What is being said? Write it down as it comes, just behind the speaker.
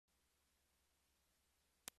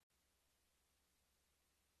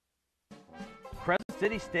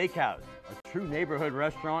City Steakhouse, a true neighborhood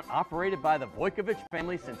restaurant operated by the Vojkovic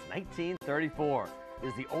family since 1934. It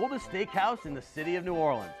is the oldest steakhouse in the city of New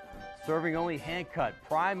Orleans. Serving only hand-cut,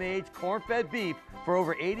 prime-aged, corn-fed beef for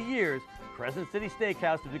over 80 years, Crescent City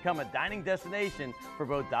Steakhouse has become a dining destination for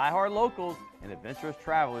both die-hard locals and adventurous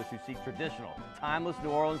travelers who seek traditional, timeless New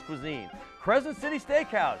Orleans cuisine. Crescent City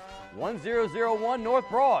Steakhouse, 1001 North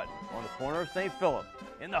Broad, on the corner of St. Philip,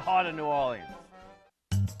 in the heart of New Orleans.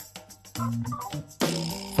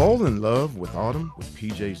 Fall in love with autumn with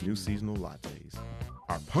PJ's new seasonal lattes.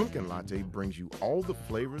 Our pumpkin latte brings you all the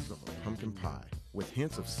flavors of a pumpkin pie with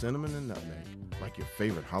hints of cinnamon and nutmeg, like your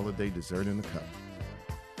favorite holiday dessert in a cup.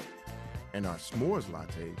 And our s'mores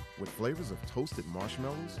latte with flavors of toasted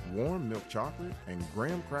marshmallows, warm milk chocolate, and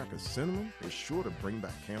graham cracker cinnamon is sure to bring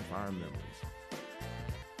back campfire memories.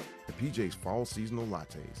 The PJ's Fall Seasonal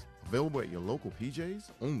Lattes, available at your local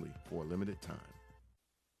PJ's only for a limited time.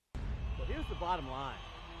 So here's the bottom line.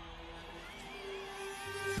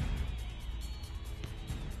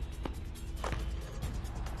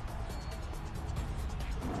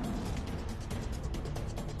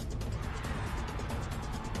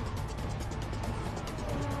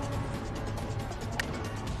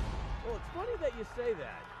 Well, it's funny that you say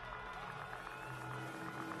that.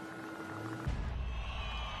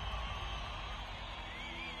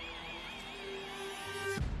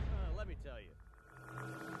 Let me tell you.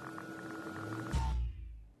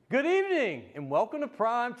 Good evening and welcome to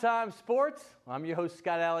Primetime Sports. I'm your host,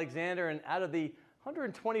 Scott Alexander, and out of the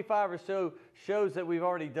 125 or so shows that we've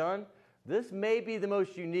already done, this may be the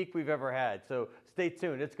most unique we've ever had. So stay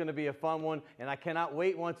tuned. It's going to be a fun one, and I cannot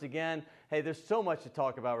wait once again. Hey, there's so much to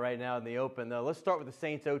talk about right now in the Open. Let's start with the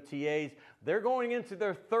Saints OTAs. They're going into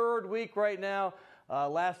their third week right now.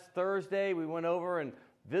 Last Thursday, we went over and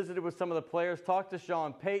visited with some of the players, talked to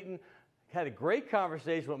Sean Payton, had a great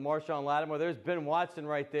conversation with Marshawn Lattimore. There's Ben Watson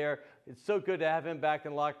right there. It's so good to have him back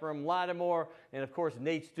in the locker room. Lattimore, and of course,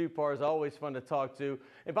 Nate Stupar is always fun to talk to.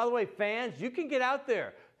 And by the way, fans, you can get out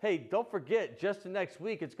there. Hey, don't forget, just the next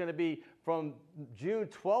week, it's going to be from June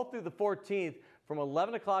 12th through the 14th, from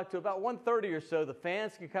 11 o'clock to about 1:30 or so. The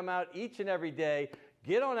fans can come out each and every day.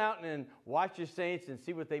 Get on out and watch your Saints and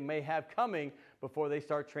see what they may have coming before they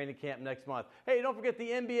start training camp next month. Hey, don't forget the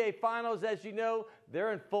NBA Finals. As you know,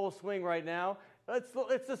 they're in full swing right now.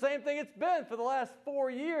 It's the same thing it's been for the last 4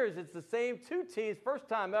 years. It's the same two teams, first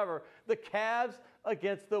time ever, the Cavs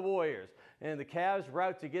against the Warriors. And the Cavs'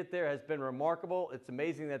 route to get there has been remarkable. It's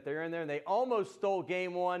amazing that they're in there, and they almost stole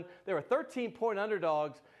game one. They were 13-point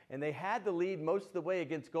underdogs, and they had the lead most of the way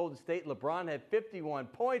against Golden State. LeBron had 51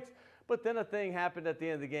 points, but then a thing happened at the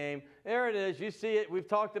end of the game. There it is. You see it. We've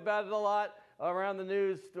talked about it a lot around the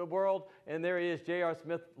news world, and there he is. J.R.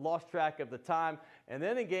 Smith lost track of the time. And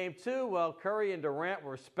then in game two, well, Curry and Durant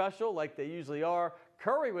were special like they usually are.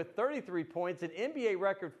 Curry with 33 points, an NBA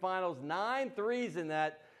record finals, 9 threes in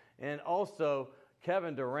that. And also,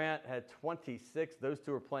 Kevin Durant had 26. Those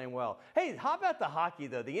two are playing well. Hey, how about the hockey,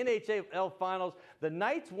 though? The NHL Finals, the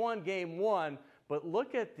Knights won game one, but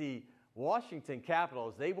look at the Washington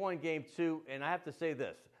Capitals. They won game two, and I have to say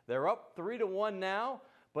this. They're up 3-1 now.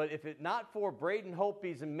 But if it not for Braden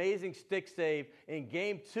Holtby's amazing stick save in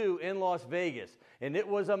Game 2 in Las Vegas, and it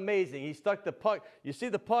was amazing. He stuck the puck. You see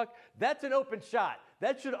the puck? That's an open shot.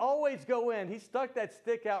 That should always go in. He stuck that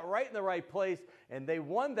stick out right in the right place, and they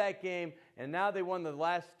won that game, and now they won the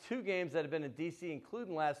last two games that have been in D.C.,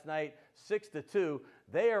 including last night, 6-2.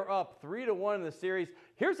 They are up 3-1 in the series.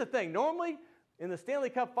 Here's the thing. Normally, in the Stanley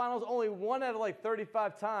Cup Finals, only 1 out of like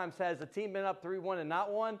 35 times has a team been up 3-1 and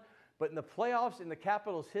not won. But in the playoffs in the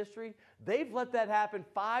Capitals' history, they've let that happen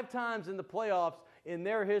 5 times in the playoffs in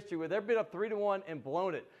their history where they've been up 3-1 and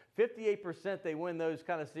blown it. 58% they win those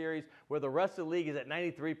kind of series where the rest of the league is at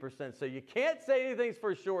 93%. So you can't say anything's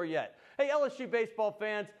for sure yet. Hey, LSU baseball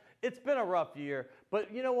fans, it's been a rough year.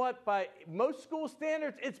 But you know what? By most school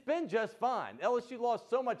standards, it's been just fine. LSU lost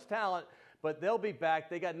so much talent, but they'll be back.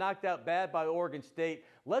 They got knocked out bad by Oregon State.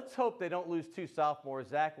 Let's hope they don't lose 2 sophomores,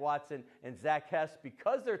 Zach Watson and Zach Hess.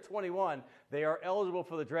 Because they're 21, they are eligible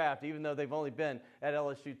for the draft, even though they've only been at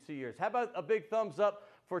LSU 2 years. How about a big thumbs up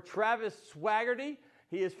for Travis Swaggerty?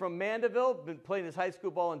 He is from Mandeville, been playing his high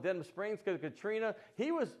school ball in Denham Springs because of Katrina.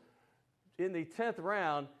 He was in the 10th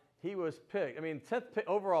round. He was picked. 10th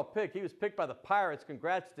overall pick. He was picked by the Pirates.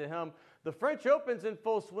 Congrats to him. The French Open's in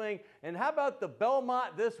full swing. And how about the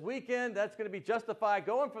Belmont this weekend? That's going to be justified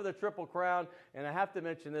going for the Triple Crown. And I have to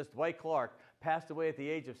mention this. Dwight Clark passed away at the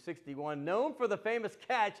age of 61. Known for the famous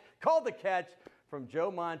catch, called the catch, from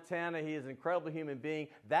Joe Montana. He is an incredible human being.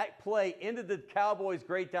 That play ended the Cowboys'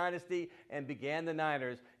 great dynasty and began the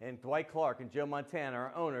Niners. And Dwight Clark and Joe Montana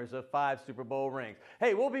are owners of 5 Super Bowl rings.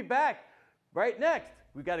 Hey, we'll be back right next.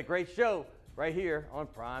 We've got a great show right here on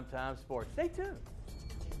Primetime Sports. Stay tuned.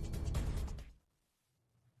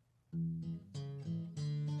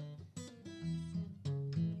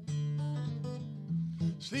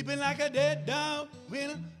 Sleeping like a dead dog when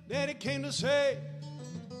a daddy came to say,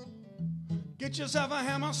 get yourself a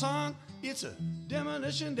hammer, son, it's a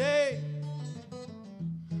demolition day.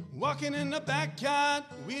 Walking in the backyard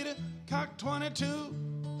with a cock 22.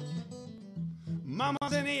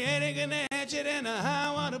 Mama's in the attic and the hatchet and the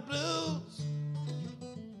high water blues.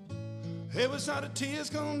 Ever saw the tears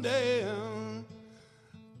come down.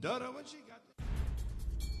 Daughter, when she got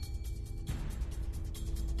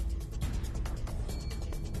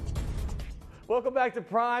Welcome back to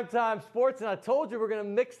Primetime Sports, and I told you we're going to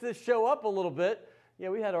mix this show up a little bit. Yeah,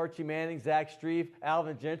 we had Archie Manning, Zach Strief,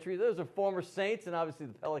 Alvin Gentry. Those are former Saints and obviously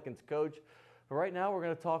the Pelicans coach. But right now we're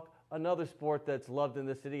going to talk another sport that's loved in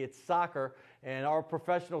the city. It's soccer, and our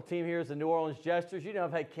professional team here is the New Orleans Jesters. You know,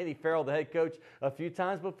 I've had Kenny Farrell, the head coach, a few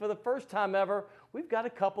times, but for the first time ever, we've got a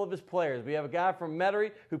couple of his players. We have a guy from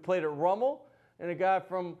Metairie who played at Rummel, and a guy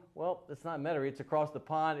from, well, it's not Metairie, it's across the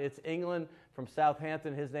pond. It's England, from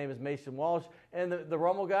Southampton. His name is Mason Walsh. And the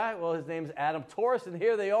Rummel guy, well, his name is Adam Torres. And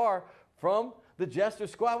here they are from the Jester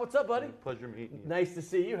squad. What's up, buddy? Pleasure meeting you. Nice to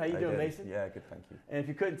see you. How you doing, Mason? Yeah, good, thank you. And if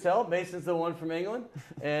you couldn't tell, Mason's the one from England,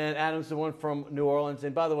 and Adam's the one from New Orleans.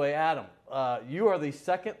 And by the way, Adam, you are the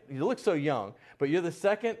second, you look so young, but you're the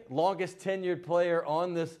second longest tenured player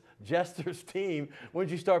on this Jesters team. When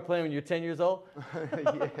did you start playing? When you were 10 years old?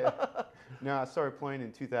 Yeah. No, I started playing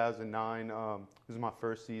in 2009. This was my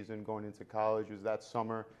first season going into college. It was that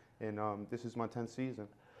summer, and this is my 10th season.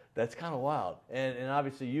 That's kind of wild. And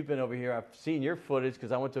obviously you've been over here. I've seen your footage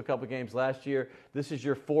because I went to a couple games last year. This is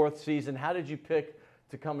your 4th season. How did you pick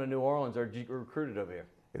to come to New Orleans, or did you get recruited over here?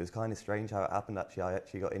 It was kind of strange how it happened, actually. I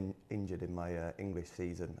actually got injured in my English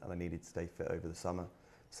season, and I needed to stay fit over the summer.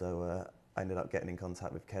 So I ended up getting in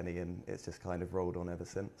contact with Kenny, and it's just kind of rolled on ever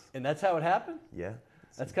since. And that's how it happened? Yeah.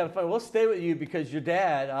 That's kind of fun. We'll stay with you because your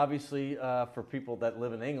dad, obviously, for people that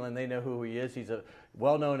live in England, they know who he is. He's a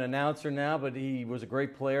well-known announcer now, but he was a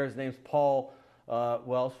great player. His name's Paul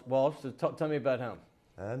Walsh. So tell me about him.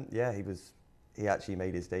 Yeah, he actually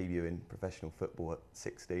made his debut in professional football at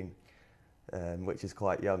 16, which is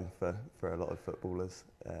quite young for a lot of footballers.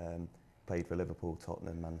 Played for Liverpool,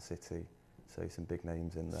 Tottenham, Man City. So some big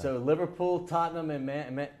names in there. So Liverpool, Tottenham, and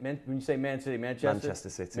when you say Man City, Manchester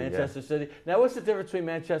City. Manchester City. Now, what's the difference between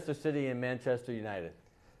Manchester City and Manchester United?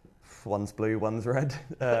 One's blue, one's red.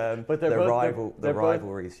 But the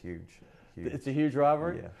rivalry is huge. It's a huge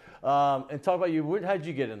rivalry. Yeah. And talk about you. How did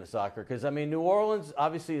you get into soccer? Because I mean, New Orleans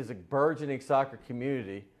obviously is a burgeoning soccer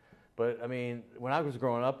community. But I mean, when I was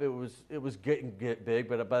growing up, it was getting big.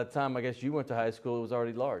 But by the time I guess you went to high school, it was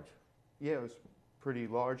already large. Yeah, it was pretty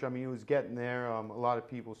large. I mean, it was getting there. A lot of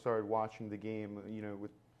people started watching the game, you know,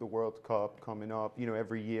 with the World Cup coming up, you know,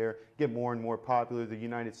 every year, get more and more popular. The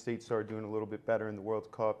United States started doing a little bit better in the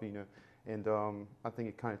World Cup, you know, and I think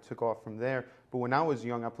it kind of took off from there. But when I was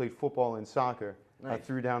young, I played football and soccer. Nice. I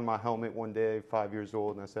threw down my helmet one day, 5 years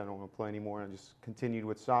old, and I said, I don't want to play anymore. And I just continued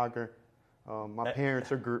with soccer. My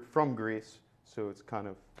parents are from Greece, so it's kind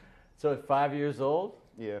of... So at 5 years old,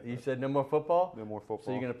 yeah, you said no more football? No more football.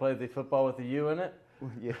 So you're going to play the football with the U in it?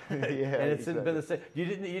 Yeah, yeah. And it's exactly. been the same. You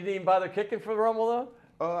didn't even bother kicking for the Rummel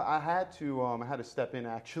though? I had to step in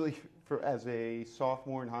actually as a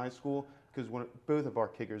sophomore in high school because both of our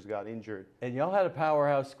kickers got injured. And y'all had a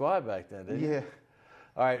powerhouse squad back then, didn't you? Yeah.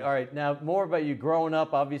 All right. Now more about you growing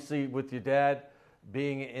up, obviously with your dad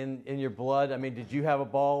being in your blood. I mean, did you have a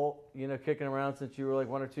ball, you know, kicking around since you were like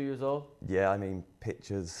 1 or 2 years old? Yeah, I mean,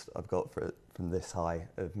 pictures I've got from this high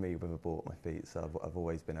of me with a ball at my feet, so I've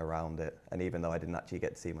always been around it. And even though I didn't actually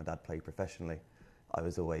get to see my dad play professionally, I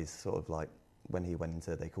was always sort of like, when he went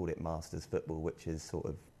into, they called it Masters football, which is sort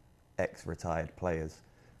of ex-retired players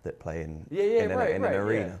that play in an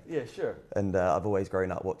arena. Yeah, sure. And I've always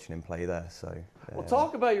grown up watching him play there. So. Well,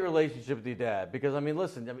 talk about your relationship with your dad, because I mean,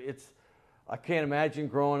 listen, I mean, I can't imagine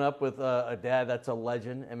growing up with a dad that's a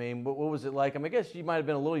legend. I mean, what was it like? I mean, I guess you might have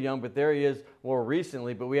been a little young, but there he is more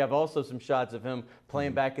recently. But we have also some shots of him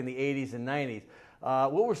playing back in the 80s and 90s.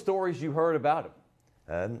 What were stories you heard about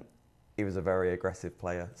him? He was a very aggressive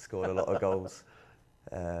player, scored a lot of goals.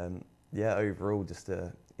 Yeah, overall,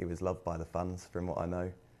 he was loved by the fans, from what I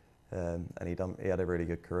know. And he had a really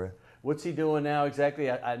good career. What's he doing now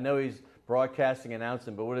exactly? I know he's broadcasting,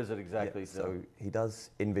 announcing, but what is it exactly? Yeah, so he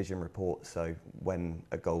does in-vision reports. So when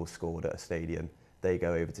a goal's scored at a stadium, they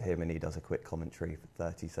go over to him and he does a quick commentary for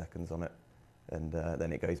 30 seconds on it. And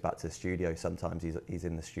then it goes back to the studio. Sometimes he's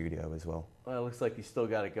in the studio as well. Well, it looks like you still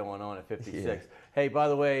got it going on at 56. Yeah. Hey, by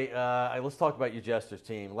the way, let's talk about your Jesters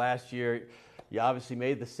team. Last year, you obviously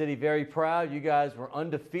made the city very proud. You guys were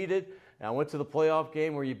undefeated. And I went to the playoff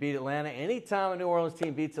game where you beat Atlanta. Anytime a New Orleans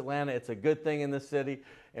team beats Atlanta, it's a good thing in this city,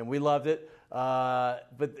 and we loved it.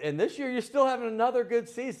 And this year, you're still having another good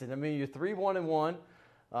season. I mean, you're 3-1-1.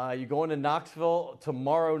 You're going to Knoxville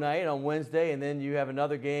tomorrow night on Wednesday, and then you have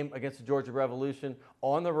another game against the Georgia Revolution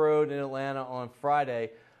on the road in Atlanta on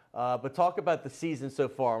Friday. But talk about the season so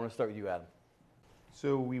far. I'm going to start with you, Adam.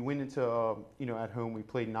 So we went into, at home, we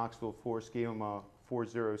played Knoxville Forest, gave them a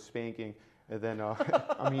 4-0 spanking. And then,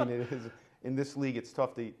 I mean, it is, in this league, it's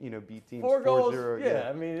tough to, beat teams 4 goals, 4-0. yeah,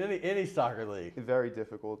 I mean, any soccer league. Very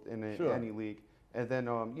difficult in Sure. any league. And then,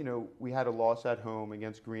 we had a loss at home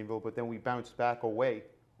against Greenville, but then we bounced back away.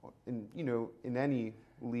 In any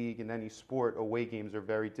league, in any sport, away games are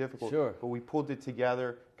very difficult. Sure. But we pulled it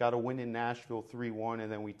together, got a win in Nashville 3-1,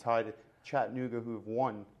 and then we tied Chattanooga, who have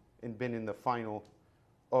won and been in the final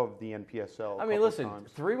of the NPSL. I mean, listen,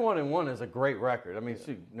 3-1-1 is a great record. I mean,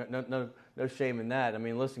 shoot, no shame in that. I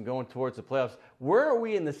mean, listen, going towards the playoffs, where are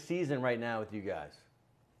we in the season right now with you guys?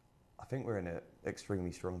 I think we're in an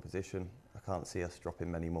extremely strong position. I can't see us dropping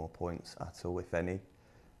many more points at all, if any.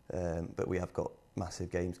 But we have got massive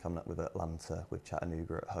games coming up with Atlanta, with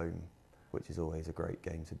Chattanooga at home, which is always a great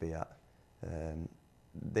game to be at.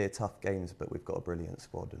 They're tough games, but we've got a brilliant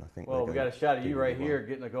squad, and I think. Well, we got a shot at you right here,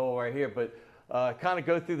 getting a goal right here. But kind of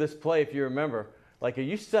go through this play if you remember. Like, are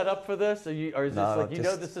you set up for this? Or is this like you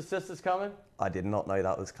know this assist is coming? I did not know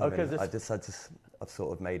that was coming. Oh, I've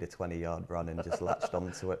sort of made a 20-yard run and just latched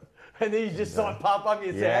onto it. And then you just saw it pop up.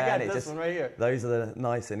 You say, "I got this one right here." Those are the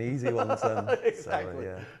nice and easy ones. Exactly. So,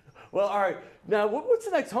 yeah. Well, all right. Now, what's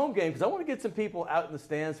the next home game? Because I want to get some people out in the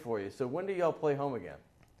stands for you. So when do y'all play home again?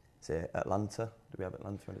 Is it Atlanta? Do we have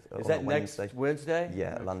Atlanta? Is that next Wednesday?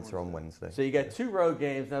 Yeah, Atlanta on Wednesday. So you got 2 road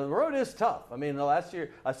games. Now, the road is tough. I mean, last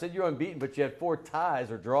year, I said you're unbeaten, but you had 4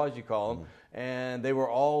 ties or draws, you call them, and they were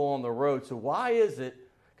all on the road. So why is it?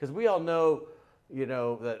 Because we all know,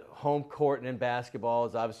 that home court and in basketball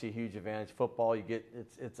is obviously a huge advantage. Football, you get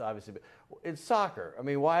it's obviously. In soccer, I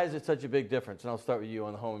mean, why is it such a big difference? And I'll start with you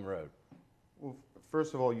on the home and road. Well,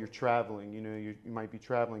 first of all, you're traveling. You might be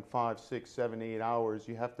traveling 5, 6, 7, 8 hours.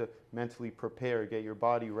 You have to mentally prepare, get your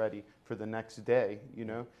body ready for the next day.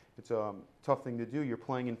 It's a tough thing to do. You're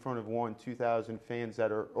playing in front of 2,000 fans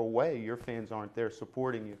that are away. Your fans aren't there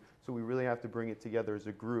supporting you. So we really have to bring it together as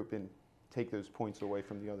a group and take those points away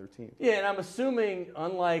from the other team. Yeah, and I'm assuming,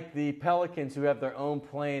 unlike the Pelicans who have their own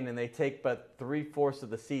plane and they take but 3/4 of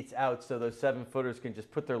the seats out so those 7-footers can just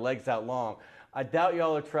put their legs out long, I doubt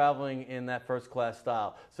y'all are traveling in that first-class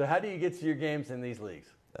style. So how do you get to your games in these leagues?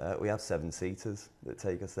 We have 7-seaters that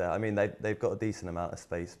take us there. I mean, they've got a decent amount of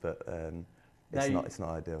space, but it's not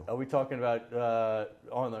ideal. Are we talking about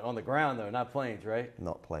on the ground, though, not planes, right?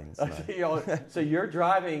 Not planes, no. So you're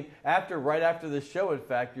driving right after the show. In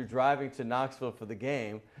fact, you're driving to Knoxville for the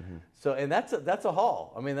game. Mm-hmm. So, and that's a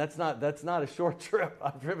haul. I mean, that's not a short trip.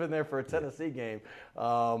 I've driven there for a Tennessee game.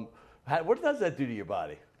 What does that do to your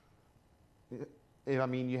body? I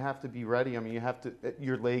mean, you have to be ready. I mean,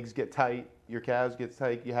 your legs get tight, your calves get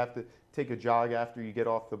tight. You have to take a jog after you get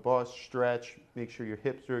off the bus, stretch, make sure your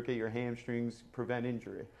hips are okay, your hamstrings, prevent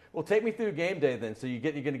injury. Well, take me through game day then. So you're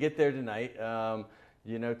going to get there tonight.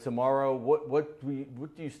 Tomorrow, what do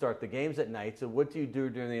you start? The game's at night. So what do you do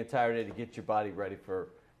during the entire day to get your body ready for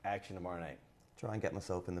action tomorrow night? Try and get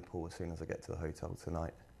myself in the pool as soon as I get to the hotel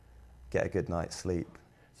tonight. Get a good night's sleep.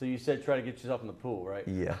 So you said try to get yourself in the pool, right?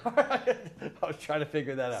 Yeah. I was trying to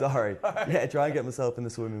figure that out. Sorry. Right. Yeah, try and get myself in the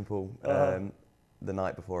swimming pool the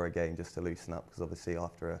night before a game just to loosen up, because obviously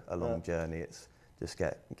after a long journey, it's just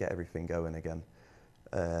get everything going again.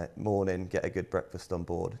 Morning, get a good breakfast on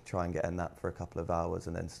board, try and get a nap for a couple of hours,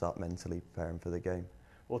 and then start mentally preparing for the game.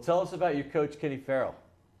 Well, tell us about your coach, Kenny Farrell.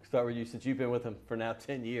 Start with you, since you've been with him for now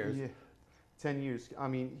 10 years. Yeah, 10 years. I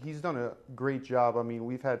mean, he's done a great job. I mean,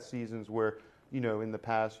 we've had seasons where, in the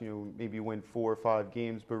past, maybe win 4 or 5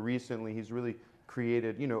 games, but recently he's really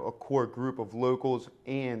created, a core group of locals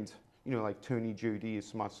and, like Tony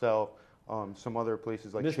Giudice, myself, some other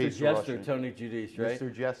places like Mr. Chase Jester, Russian. Tony Giudice, right?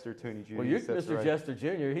 Mr. Jester, Tony Giudice. Well, you're Mr. Right. Jester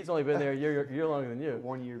Jr. He's only been there a year longer than you.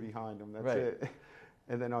 1 year behind him, that's right. it.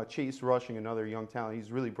 And then Chase Rushing, another young talent.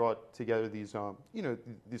 He's really brought together these,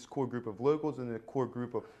 this core group of locals and a core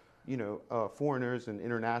group of, foreigners and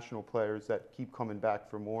international players that keep coming back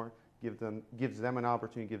for more. Gives them an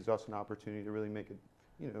opportunity, gives us an opportunity to really make a,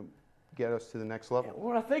 get us to the next level.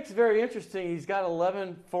 What I think is very interesting, he's got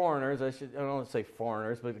 11 foreigners. I don't want to say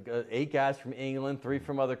foreigners, but 8 guys from England, 3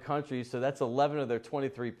 from other countries. So that's 11 of their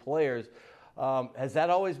 23 players. Has that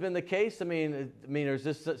always been the case? I mean, or is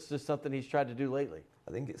this just something he's tried to do lately?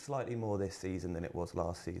 I think it's slightly more this season than it was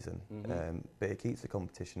last season, but it keeps the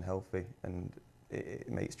competition healthy and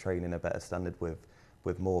it makes training a better standard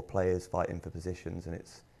with more players fighting for positions, and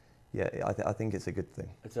it's I think it's a good thing.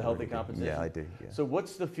 It's a healthy competition. Yeah, I do. Yeah. So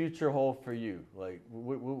what's the future hold for you? Like,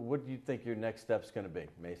 what do you think your next step's going to be,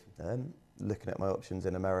 Mason? Looking at my options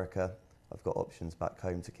in America, I've got options back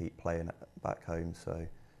home to keep playing back home. So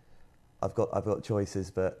I've got choices,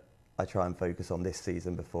 but I try and focus on this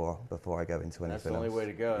season before I go into anything else. That's the only way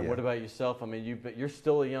to go. And what about yourself? I mean, you're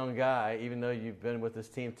still a young guy, even though you've been with this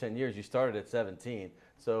team 10 years. You started at 17.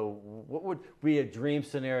 So what would be a dream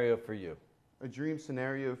scenario for you? A dream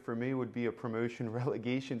scenario for me would be a promotion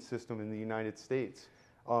relegation system in the United States.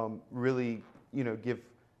 Really, give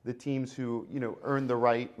the teams who, earn the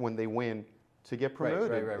right when they win to get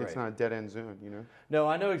promoted. Right. It's not a dead-end zone, No,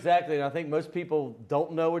 I know exactly, and I think most people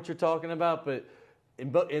don't know what you're talking about, but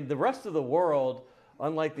in the rest of the world,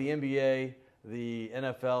 unlike the NBA, the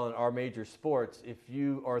NFL, and our major sports, if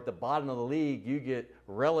you are at the bottom of the league, you get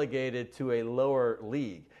relegated to a lower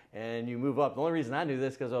league, and you move up. The only reason I knew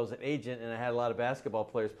this because I was an agent, and I had a lot of basketball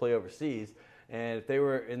players play overseas, and if they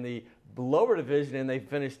were in the lower division and they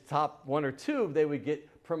finished top 1 or 2, they would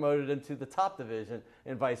get promoted into the top division,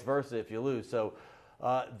 and vice versa if you lose. So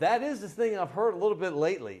that is the thing I've heard a little bit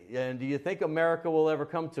lately. And do you think America will ever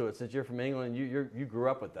come to it, since you're from England and you grew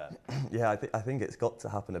up with that? Yeah, I think it's got to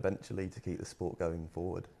happen eventually to keep the sport going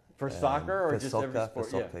forward. For soccer or just every sport? For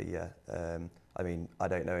soccer, yeah. I mean, I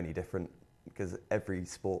don't know any different because every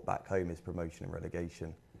sport back home is promotion and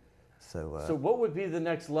relegation. So what would be the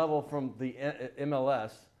next level from the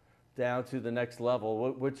MLS down to the next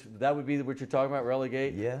level? Which that would be what you're talking about,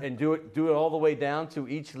 relegate? Yeah. And do it all the way down to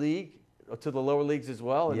each league? To the lower leagues as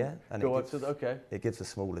well? Yeah. And go up to okay. It gives the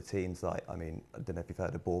smaller teams, I don't know if you've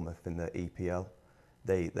heard of Bournemouth in the EPL.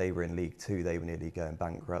 They were in League 2, they were nearly going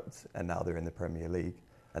bankrupt, and now they're in the Premier League.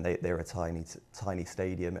 And they're a tiny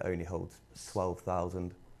stadium, it only holds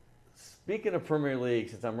 12,000. Speaking of Premier League,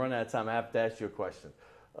 since I'm running out of time, I have to ask you a question.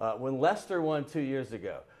 When Leicester won 2 years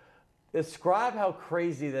ago, describe how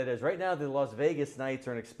crazy that is. Right now, the Las Vegas Knights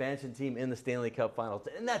are an expansion team in the Stanley Cup Finals,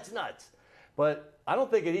 and that's nuts. But I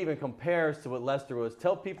don't think it even compares to what Leicester was.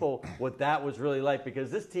 Tell people what that was really like,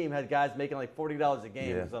 because this team had guys making like $40 a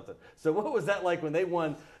game or something. So what was that like when they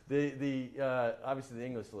won the obviously the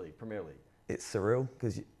English League, Premier League? It's surreal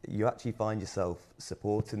because you actually find yourself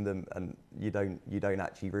supporting them, and you don't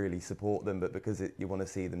actually really support them, but because you want to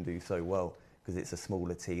see them do so well, because it's a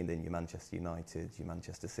smaller team than your Manchester United, your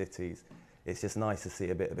Manchester Cities. It's just nice to see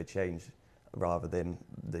a bit of a change, rather than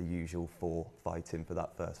the usual 4 fighting for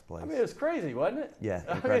that first place. I mean, it was crazy, wasn't it? Yeah,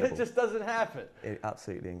 I incredible. mean, it just doesn't happen.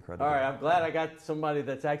 Absolutely incredible. All right, I'm glad I got somebody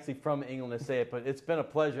that's actually from England to say it, but it's been a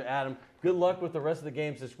pleasure, Adam. Good luck with the rest of the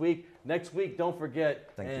games this week. Next week, don't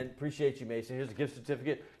forget, appreciate you, Mason. Here's a gift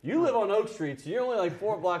certificate. You live on Oak Street, so you're only like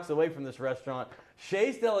 4 blocks away from this restaurant.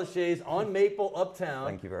 Shays de la Shays on Maple, uptown.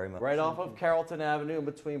 Thank you very much. Right off of Carrollton Avenue, in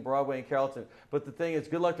between Broadway and Carrollton. But the thing is,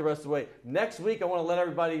 good luck the rest of the way. Next week, I want to let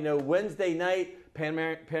everybody know, Wednesday night, Pan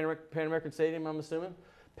American Stadium, I'm assuming?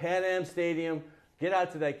 Pan Am Stadium. Get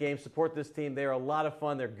out to that game. Support this team. They're a lot of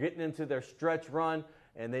fun. They're getting into their stretch run,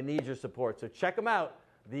 and they need your support. So check them out,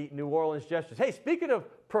 the New Orleans Jesters. Hey, speaking of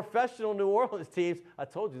professional New Orleans teams, I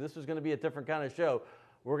told you this was going to be a different kind of show.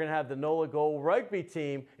 We're going to have the NOLA Gold Rugby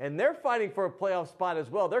team, and they're fighting for a playoff spot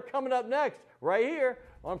as well. They're coming up next right here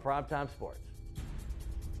on Primetime Sports.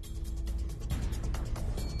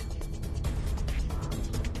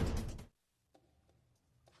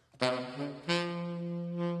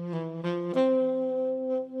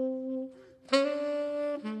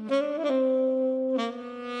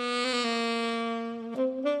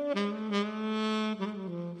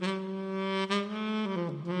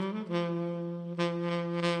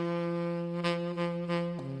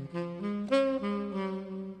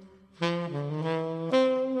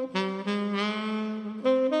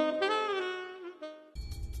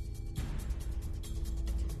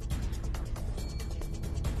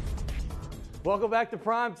 Welcome back to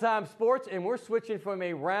Primetime Sports, and we're switching from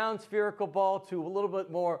a round spherical ball to a little bit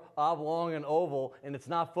more oblong and oval, and it's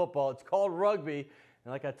not football. It's called rugby,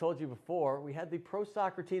 and like I told you before, we had the pro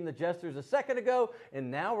soccer team, the Jesters, a second ago, and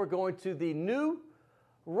now we're going to the new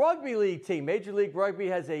rugby league team. Major League Rugby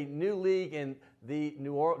has a new league, and the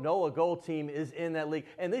NOLA Gold team is in that league,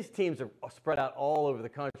 and these teams are spread out all over the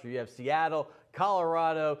country. You have Seattle,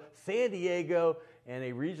 Colorado, San Diego, and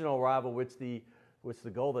a regional rival, which the which is the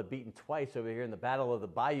goal they've beaten twice over here in the Battle of the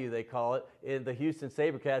Bayou, they call it. In the Houston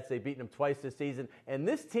SaberCats, they've beaten them twice this season. And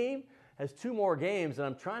this team has 2 more games, and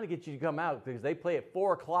I'm trying to get you to come out because they play at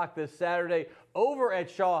 4 o'clock this Saturday over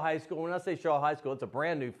at Shaw High School. When I say Shaw High School, it's a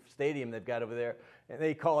brand new stadium they've got over there, and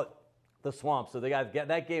they call it the Swamp. So they got to get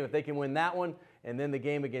that game. If they can win that one, and then the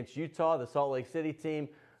game against Utah, the Salt Lake City team,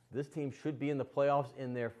 this team should be in the playoffs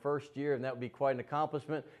in their first year, and that would be quite an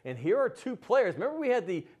accomplishment. And here are 2 players. Remember we had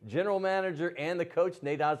the general manager and the coach.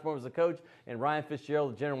 Nate Osborne was the coach, and Ryan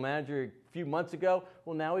Fitzgerald, the general manager, a few months ago.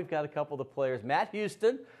 Well, now we've got a couple of the players. Matt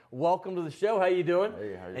Houston, welcome to the show. How you doing?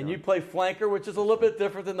 Hey, how you and doing? you play flanker, which is a little bit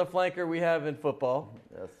different than the flanker we have in football.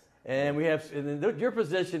 Yes. And we have your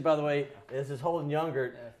position, by the way, this is Holden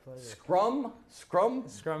Younger. Scrum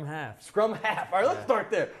half. Scrum half. All right, let's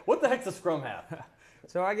start there. What the heck's a scrum half?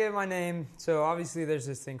 So I gave my name. So obviously there's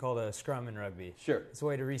this thing called a scrum in rugby. Sure. It's a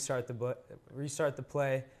way to restart the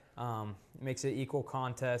play. It makes it equal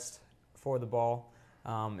contest for the ball.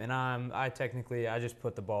 And I just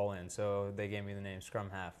put the ball in. So they gave me the name scrum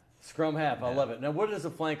half. Scrum half. Yeah. I love it. Now, what does a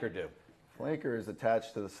flanker do? Flanker is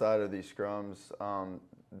attached to the side of these scrums.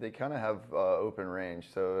 They kind of have open range.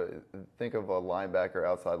 So think of a linebacker,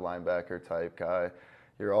 outside linebacker type guy.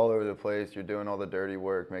 You're all over the place. You're doing all the dirty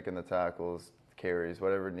work, making the tackles, carries,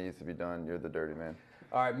 whatever needs to be done. You're the dirty man.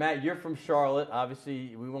 All right, Matt, you're from Charlotte.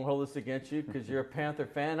 Obviously, we won't hold this against you because you're a Panther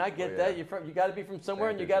fan. I get that. You got to be from somewhere,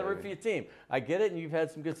 and you got to root for your team. I get it, and you've had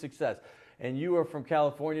some good success. And you are from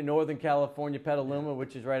California, Northern California, Petaluma,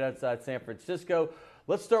 which is right outside San Francisco.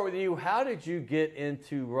 Let's start with you. How did you get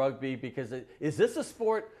into rugby? Because is this a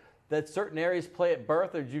sport that certain areas play at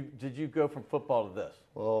birth, or did you go from football to this?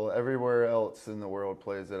 Well, everywhere else in the world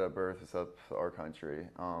plays it at birth except our country.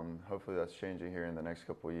 Hopefully that's changing here in the next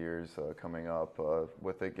couple of years coming up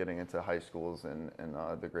with it getting into high schools and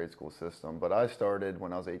the grade school system. But I started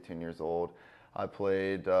when I was 18 years old. I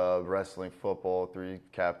played wrestling, football, 3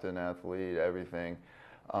 captain, athlete, everything.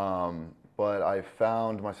 But I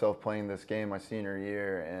found myself playing this game my senior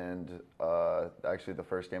year, and actually the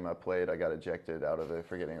first game I played, I got ejected out of it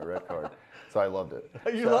for getting a red card. So I loved it.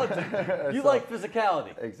 You loved it. You like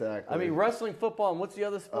physicality. Exactly. I mean, wrestling, football, and what's the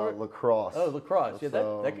other sport? Lacrosse. Oh, lacrosse. Yeah,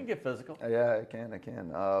 So, that can get physical. Yeah, it can.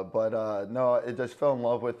 No, it just fell in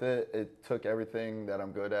love with it. It took everything that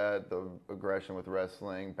I'm good at, the aggression with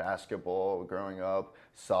wrestling, basketball growing up,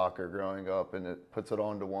 soccer growing up, and it puts it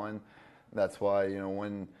all into one. That's why,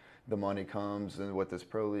 when the money comes and what this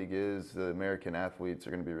pro league is, the American athletes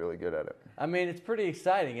are going to be really good at it. I mean, it's pretty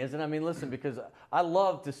exciting, isn't it? I mean, listen, because I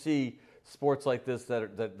love to see sports like this that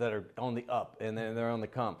are on the up and they're on the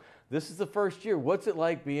come. This is the first year. What's it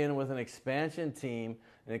like being with an expansion team,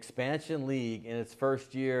 an expansion league in its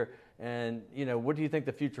first year? And, what do you think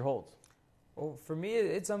the future holds? Well, for me,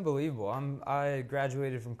 it's unbelievable. I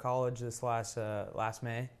graduated from college this last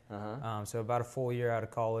May, so about a full year out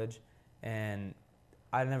of college, and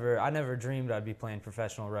I never dreamed I'd be playing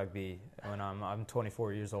professional rugby when I'm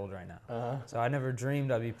 24 years old right now. So I never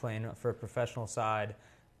dreamed I'd be playing for a professional side,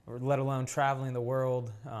 let alone traveling the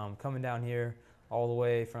world, coming down here all the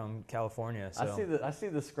way from California. So I see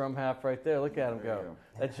the scrum half right there. Look at him go.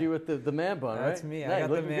 That's you with the man bun, right? That's me. Nice, I got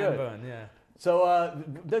the looking man good. bun. Yeah.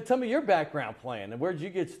 So tell me your background playing, and where did you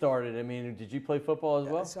get started? I mean, did you play football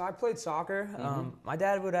as well? So I played soccer. My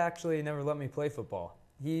dad would actually never let me play football.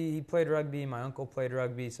 He played rugby. My uncle played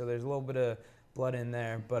rugby, so there's a little bit of blood in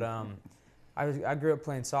there. But I grew up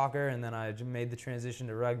playing soccer, and then I made the transition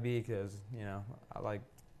to rugby because I like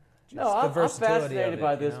the versatility. I'm fascinated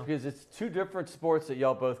by this you know? because it's 2 different sports that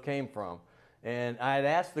y'all both came from. And I had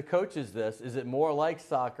asked the coaches this: is it more like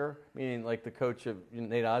soccer, meaning like the coach of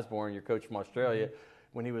Nate Osborne, your coach from Australia,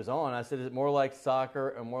 when he was on? I said, is it more like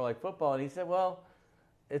soccer or more like football? And he said, well,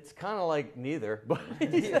 it's kind of like neither, but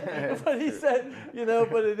he said,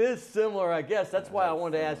 but it is similar, I guess. That's why I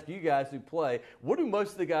wanted to ask you guys who play, what do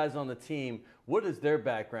most of the guys on the team, what is their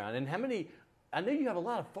background? And how many, I know you have a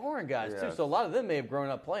lot of foreign guys too, so a lot of them may have grown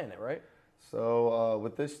up playing it, right? So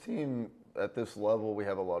with this team, at this level, we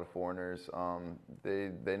have a lot of foreigners.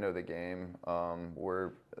 They know the game.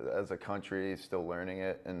 We're, as a country, still learning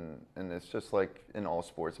it, and it's just like in all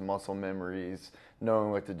sports, muscle memories,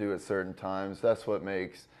 knowing what to do at certain times. That's what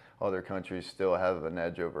makes other countries still have an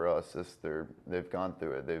edge over us. They've gone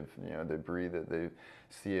through it. They breathe it. They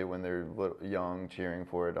see it when they're young, cheering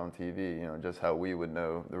for it on TV. Just how we would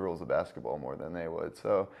know the rules of basketball more than they would.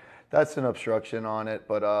 So that's an obstruction on it.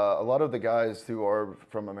 But a lot of the guys who are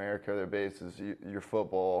from America, their base is your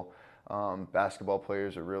football. Basketball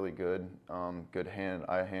players are really good. Good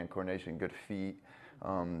eye-hand coordination, good feet.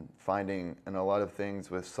 And a lot of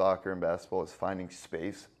things with soccer and basketball is finding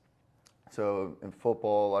space. So in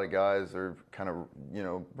football, a lot of guys are kind of,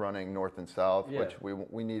 running north and south, Yeah. which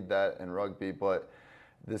we need that in rugby. But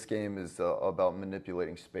this game is about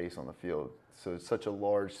manipulating space on the field. So it's such a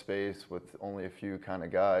large space with only a few kind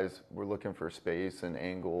of guys. We're looking for space and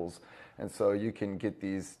angles. And so you can get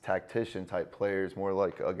these tactician type players, more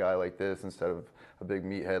like a guy like this instead of a big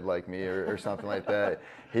meathead like me or something like that.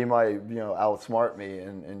 He might, outsmart me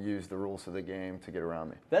and use the rules of the game to get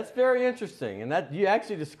around me. That's very interesting, and that you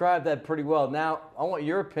actually described that pretty well. Now, I want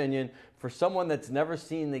your opinion for someone that's never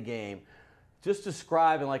seen the game. Just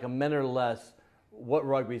describe in like a minute or less what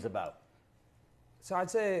rugby's about. So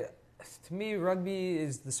I'd say, to me, rugby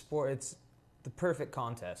is the sport. It's the perfect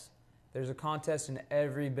contest. There's a contest in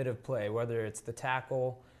every bit of play, whether it's the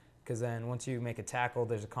tackle, because then once you make a tackle,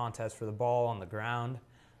 there's a contest for the ball on the ground.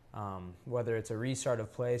 Whether it's a restart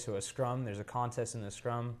of play, so a scrum, there's a contest in the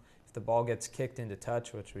scrum. If the ball gets kicked into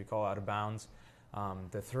touch, which we call out of bounds,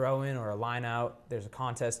 the throw-in or a line-out, there's a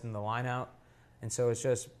contest in the line-out. And so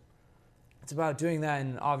it's about doing that,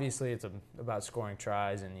 and obviously it's about scoring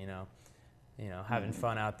tries and, having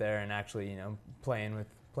fun out there and actually, playing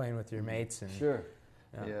with your mates. And, Sure.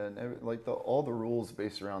 Yeah, and all the rules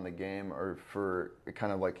based around the game are for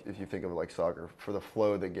kind of like, if you think of it like soccer, for the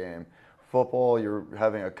flow of the game. Football, you're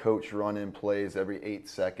having a coach run in plays every 8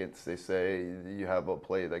 seconds. They say you have a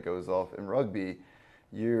play that goes off. In rugby,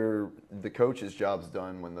 the coach's job's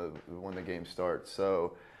done when the game starts.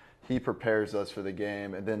 So he prepares us for the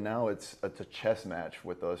game, and then now it's a chess match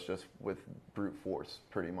with us, just with brute force,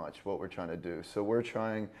 pretty much what we're trying to do. So we're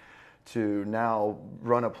trying to now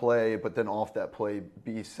run a play, but then off that play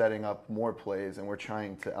be setting up more plays, and we're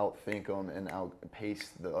trying to outthink them and outpace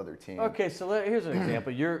the other team. Okay, so here's an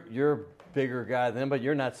example. You're a bigger guy than him, but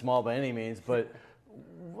you're not small by any means. But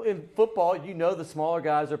in football, the smaller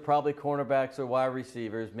guys are probably cornerbacks or wide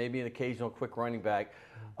receivers, maybe an occasional quick running back.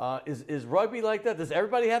 Is rugby like that? Does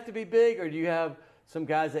everybody have to be big, or do you have some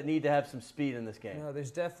guys that need to have some speed in this game? No,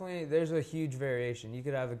 there's a huge variation. You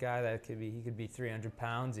could have a guy that could be 300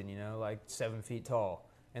 pounds and, like 7 feet tall,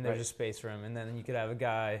 and there's a space for him. And then you could have a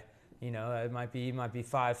guy, that might be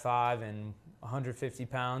 5'5" and 150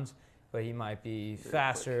 pounds, but he might be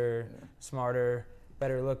faster, smarter,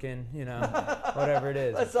 better looking, whatever it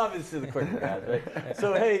is. That's obviously the quicker guys, right?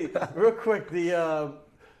 So, hey, real quick, the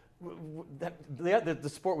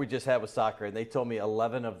sport we just had was soccer, and they told me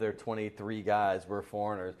 11 of their 23 guys were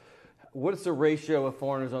foreigners. What's the ratio of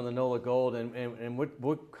foreigners on the NOLA Gold, and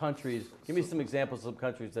what countries? Give me some examples of some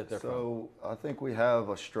countries that they're from. So I think we have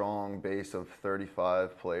a strong base of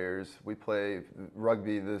 35 players. We play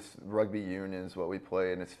rugby. This rugby union is what we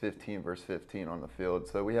play, and it's 15 versus 15 on the field.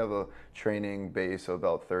 So we have a training base of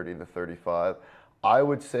about 30 to 35. I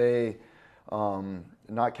would say,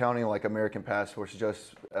 not counting like American passports,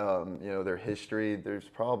 just their history, there's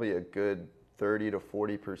probably a good 30 to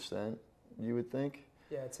 40%, you would think.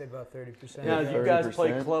 Yeah, I'd say about 30%. Now, Yeah, you guys 30%.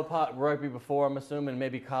 played club rugby before, I'm assuming,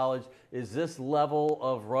 maybe college. Is this level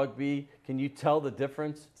of rugby, can you tell the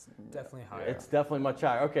difference? It's definitely higher. It's definitely much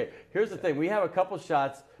higher. Okay, here's the thing. We have a couple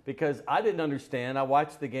shots because I didn't understand. I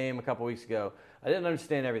watched the game a couple weeks ago. I didn't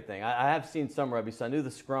understand everything. I have seen some rugby, so I knew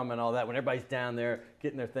the scrum and all that when everybody's down there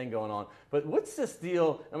getting their thing going on. But what's this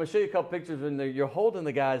deal? I'm going to show you a couple pictures when you're holding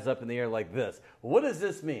the guys up in the air like this. What does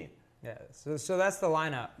this mean? Yeah, so that's the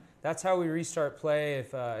lineup. That's how we restart play.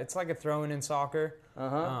 If it's like a throw-in in soccer.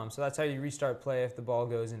 So that's how you restart play if the ball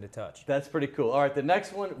goes into touch. That's pretty cool. All right, the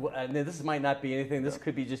next one, and this might not be anything. This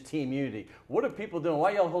could be just team unity. What are people doing?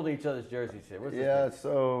 Why are y'all holding each other's jerseys here? What's this mean?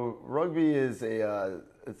 So rugby is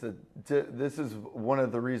this is one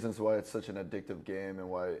of the reasons why it's such an addictive game and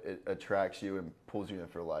why it attracts you and pulls you in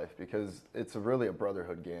for life, because it's really a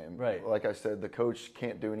brotherhood game. Right. Like I said, the coach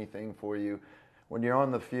can't do anything for you. When you're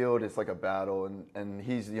on the field, it's like a battle, and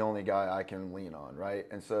he's the only guy I can lean on, right?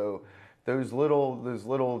 And so those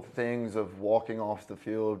little things of walking off the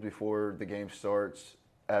field before the game starts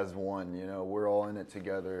as one, we're all in it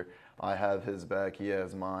together. I have his back, he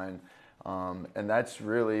has mine. And that's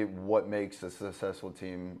really what makes a successful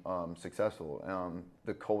team successful.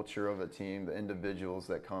 The culture of a team, the individuals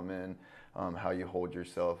that come in, how you hold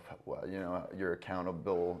yourself, you're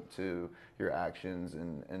accountable to your actions,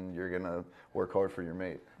 and you're going to work hard for your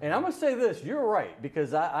mate. And I'm going to say this, you're right,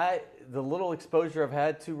 because the little exposure I've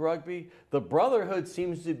had to rugby, the brotherhood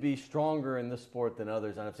seems to be stronger in this sport than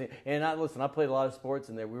others I've seen. And I played a lot of sports,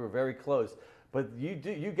 and we were very close. But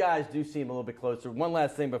you guys do seem a little bit closer. One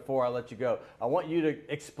last thing before I let you go. I want you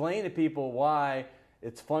to explain to people why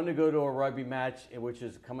it's fun to go to a rugby match, which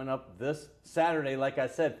is coming up this Saturday, like I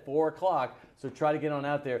said, 4 o'clock. So try to get on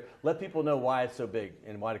out there. Let people know why it's so big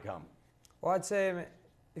and why to come. Well, I'd say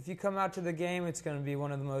if you come out to the game, it's going to be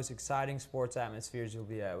one of the most exciting sports atmospheres you'll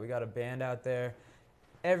be at. We got a band out there.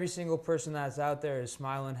 Every single person that's out there is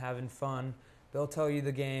smiling, having fun. They'll tell you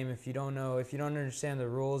the game. If you don't understand the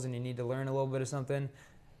rules and you need to learn a little bit of something,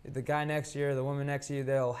 the guy next to you or the woman next to you,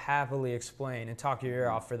 they'll happily explain and talk your ear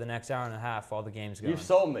off for the next hour and a half while the game's going. You've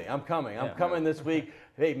sold me. I'm coming. I'm coming this week.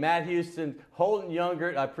 Hey, Matt Houston, Holden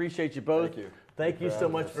Youngert, I appreciate you both. Thank you. Thank you so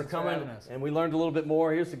much for coming. And we learned a little bit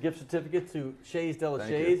more. Here's a gift certificate to Shays de la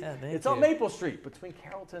Shays. Yeah, it's on Maple Street between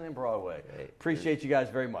Carrollton and Broadway. Appreciate you guys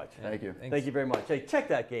very much. Thank you. Thank you very much. Hey, check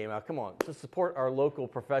that game out. Come on. To support our local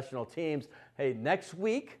professional teams. Hey, next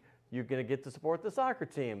week, you're going to get to support the soccer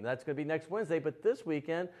team. That's going to be next Wednesday. But this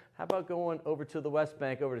weekend, how about going over to the West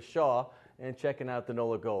Bank, over to Shaw, and checking out the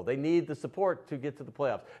NOLA Gold? They need the support to get to the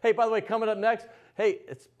playoffs. Hey, by the way, coming up next, hey,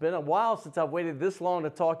 it's been a while since I've waited this long to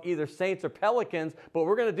talk either Saints or Pelicans, but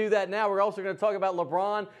we're going to do that now. We're also going to talk about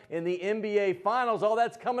LeBron in the NBA Finals. All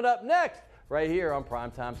that's coming up next right here on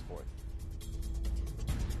Primetime Sports.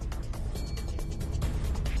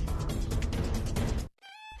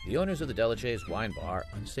 The owners of the de la Shays Wine Bar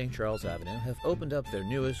on St. Charles Avenue have opened up their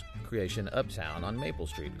newest creation uptown on Maple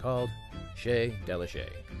Street called Chez de la Shay,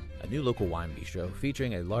 a new local wine bistro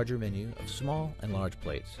featuring a larger menu of small and large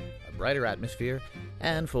plates, a brighter atmosphere,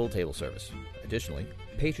 and full table service. Additionally,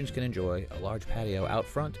 patrons can enjoy a large patio out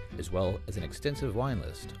front as well as an extensive wine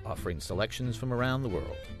list offering selections from around the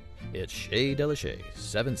world. It's Chez de la Shay,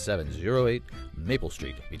 7708 Maple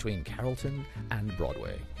Street between Carrollton and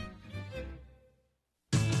Broadway.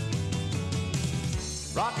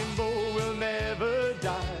 Rock and roll will never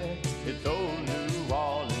die. It's old New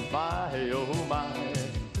Orleans, my oh my.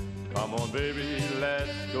 Come on, baby,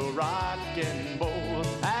 let's go rock and roll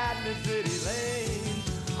at the city lane.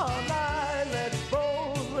 All night, let's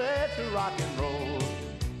roll, let's rock and roll.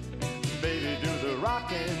 Baby, do the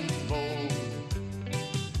rock and roll.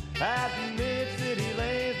 At Mid-City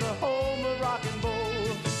Lane's the home of rock and roll.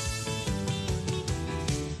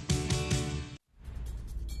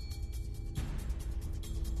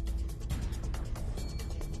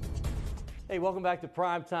 Hey, welcome back to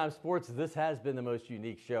Primetime Sports. This has been the most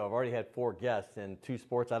unique show. I've already had 4 guests and 2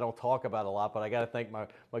 sports I don't talk about a lot, but I got to thank my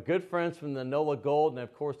good friends from the NOLA Gold and,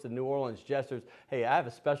 of course, the New Orleans Jesters. Hey, I have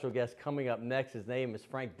a special guest coming up next. His name is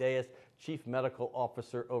Frank Deus, Chief Medical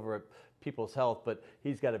Officer over at People's Health, but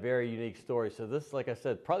he's got a very unique story. So this, like I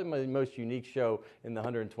said, probably my most unique show in the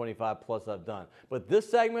 125 plus I've done. But this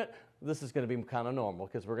segment, this is going to be kind of normal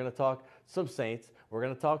because we're going to talk some Saints. We're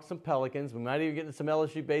going to talk some Pelicans. We might even get into some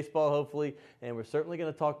LSU baseball, hopefully. And we're certainly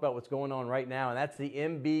going to talk about what's going on right now, and that's the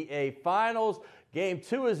NBA Finals. Game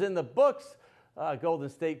 2 is in the books. Golden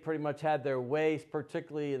State pretty much had their way,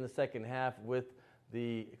 particularly in the second half with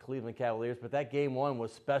the Cleveland Cavaliers. But that Game 1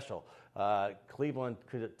 was special. Cleveland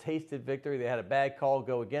could have tasted victory. They had a bad call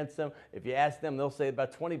go against them. If you ask them, they'll say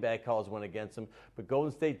about 20 bad calls went against them. But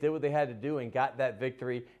Golden State did what they had to do and got that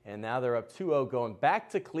victory, and now they're up 2-0 going back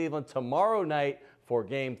to Cleveland tomorrow night for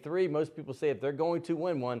Game 3. Most people say if they're going to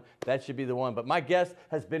win one, that should be the one. But my guest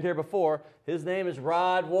has been here before. His name is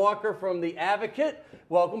Rod Walker from The Advocate.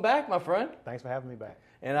 Welcome back, my friend. Thanks for having me back.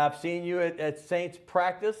 And I've seen you at Saints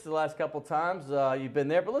practice the last couple times. You've been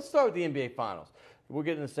there. But let's start with the NBA Finals. We'll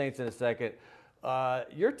get into the Saints in a second.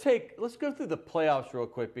 Your take, let's go through the playoffs real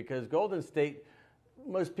quick because Golden State,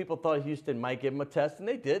 most people thought Houston might give them a test, and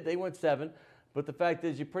they did. They went 7. But the fact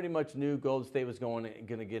is you pretty much knew Golden State was going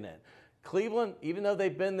to get in. Cleveland, even though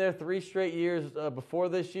they've been there 3 straight years before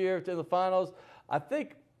this year to the finals, I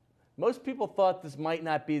think most people thought this might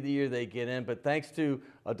not be the year they get in, but thanks to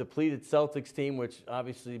a depleted Celtics team, which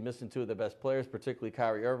obviously missing 2 of their best players, particularly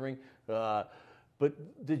Kyrie Irving. But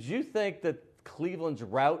did you think that Cleveland's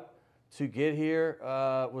route to get here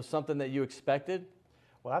was something that you expected?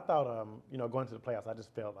 Well, I thought, going to the playoffs, I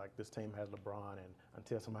just felt like this team has LeBron, and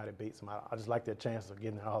until somebody beats him, I just like their chances of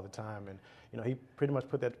getting there all the time. And, he pretty much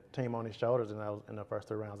put that team on his shoulders in the first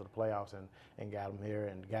 3 rounds of the playoffs and got them here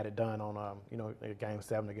and got it done on, Game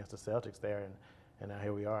 7 against the Celtics there, and now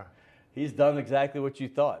here we are. He's done exactly what you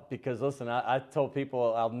thought because, listen, I told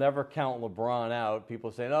people I'll never count LeBron out.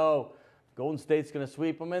 People saying, oh, Golden State's going to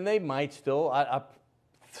sweep them, and they might still.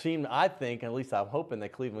 I think, at least I'm hoping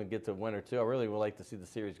that Cleveland gets a win or 2. I really would like to see the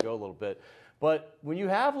series go a little bit. But when you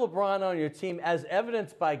have LeBron on your team, as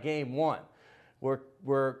evidenced by Game 1, where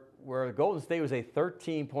Golden State was a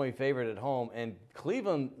 13-point favorite at home, and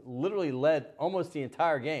Cleveland literally led almost the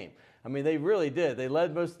entire game. I mean, they really did. They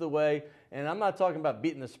led most of the way, and I'm not talking about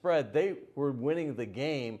beating the spread. They were winning the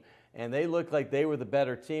game, and they looked like they were the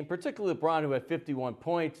better team, particularly LeBron, who had 51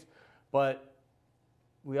 points. But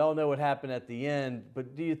we all know what happened at the end.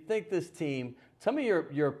 But do you think this team – tell me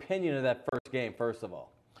your opinion of that first game, first of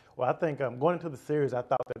all. Well, I think going into the series, I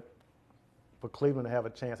thought that for Cleveland to have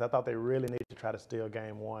a chance, I thought they really needed to try to steal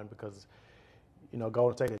game one because,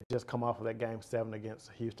 Golden State had just come off of that game 7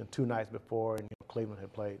 against Houston 2 nights before, and Cleveland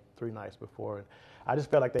had played 3 nights before. And I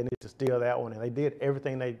just felt like they needed to steal that one, and they did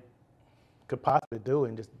everything they could possibly do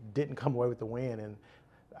and just didn't come away with the win. And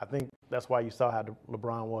I think that's why you saw how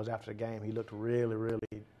LeBron was after the game. He looked really,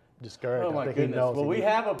 really discouraged. Oh, my goodness. Well, we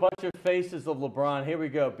have a bunch of faces of LeBron. Here we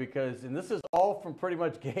go, and this is all from pretty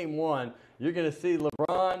much game one. You're going to see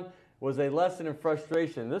LeBron was a lesson in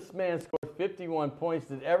frustration. This man scored 51 points,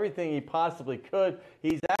 did everything he possibly could.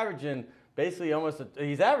 He's averaging basically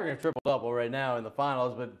he's averaging a triple-double right now in the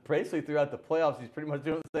finals, but basically throughout the playoffs, he's pretty much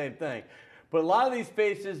doing the same thing. But a lot of these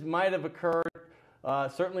faces might have occurred,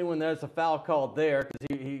 certainly when there's a foul called there,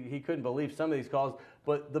 because he couldn't believe some of these calls.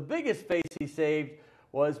 But the biggest face he saved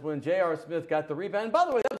was when J.R. Smith got the rebound. And by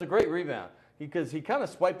the way, that was a great rebound because he kind of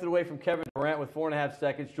swiped it away from Kevin Durant with 4.5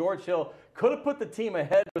 seconds. George Hill could have put the team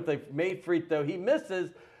ahead with a made free throw. He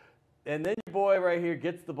misses, and then your boy right here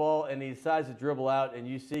gets the ball, and he decides to dribble out, and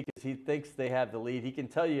you see because he thinks they have the lead. He can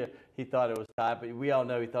tell you he thought it was tied, but we all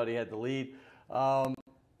know he thought he had the lead.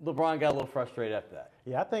 LeBron got a little frustrated after that.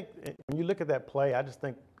 Yeah, I think when you look at that play, I just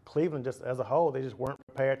think Cleveland just as a whole, they just weren't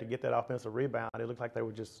prepared to get that offensive rebound. It looked like they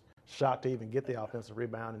were just shocked to even get the offensive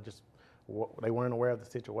rebound and just they weren't aware of the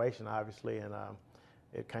situation, obviously, and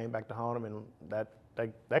it came back to haunt them, and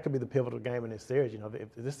that could be the pivotal game in this series.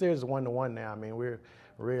 If this series is 1-1 now, I mean, we're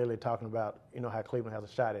really talking about, how Cleveland has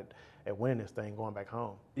a shot at winning this thing going back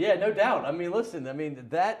home. Yeah, no doubt. I mean, listen,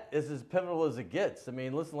 that is as pivotal as it gets.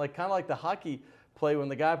 Listen, kind of like the hockey play when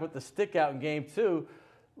the guy put the stick out in game 2,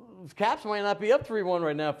 Caps might not be up 3-1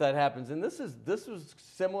 right now if that happens. And this was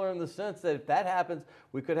similar in the sense that if that happens,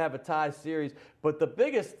 we could have a tie series. But the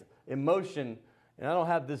biggest emotion, and I don't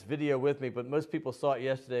have this video with me, but most people saw it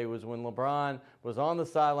yesterday, was when LeBron was on the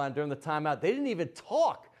sideline during the timeout. They didn't even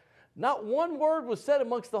talk. Not one word was said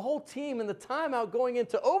amongst the whole team in the timeout going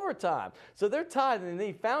into overtime. So they're tied, and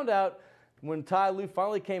he found out when Ty Lue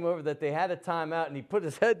finally came over that they had a timeout, and he put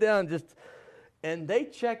his head down and they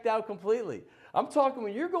checked out completely. I'm talking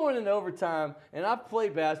when you're going into overtime, and I've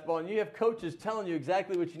played basketball, and you have coaches telling you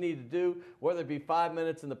exactly what you need to do, whether it be 5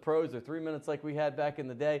 minutes in the pros or 3 minutes like we had back in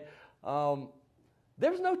the day.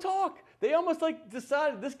 There's no talk. They almost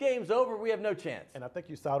decided this game's over. We have no chance. And I think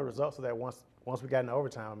you saw the results of that once we got into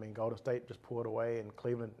overtime. Golden State just pulled away, and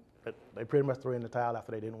Cleveland, they pretty much threw in the towel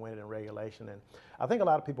after they didn't win it in regulation. And I think a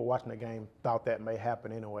lot of people watching the game thought that may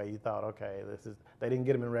happen anyway. You thought, okay, they didn't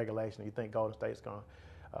get them in regulation. You think Golden State's going to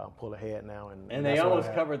pull ahead now. And they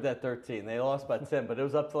almost covered that 13. They lost by 10, but it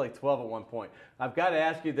was up to 12 at one point. I've got to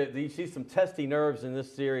ask you, do you see some testy nerves in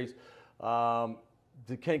this series?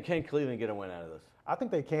 Can Cleveland get a win out of this? I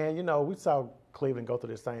think they can. We saw Cleveland go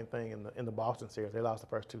through the same thing in the Boston series. They lost the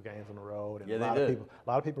first 2 games on the road. And yeah, a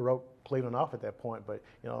lot of people wrote Cleveland off at that point. But,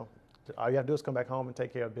 all you have to do is come back home and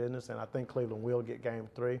take care of business. And I think Cleveland will get game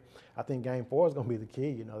 3. I think game 4 is going to be the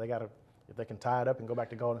key. They got to, if they can tie it up and go back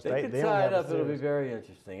to Golden State, they can tie it up. It'll be very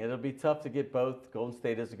interesting. It'll be tough to get both. Golden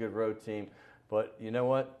State is a good road team. But you know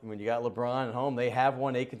what? When you got LeBron at home, they have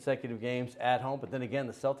won 8 consecutive games at home. But then again,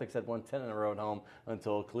 the Celtics had won 10 in a row at home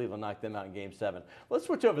until Cleveland knocked them out in Game 7. Let's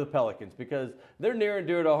switch over to the Pelicans because they're near and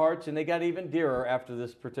dear to our hearts, and they got even dearer after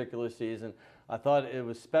this particular season. I thought it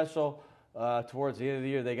was special towards the end of the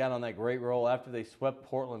year. They got on that great roll after they swept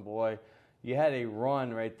Portland, boy. You had a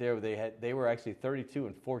run right there where they were actually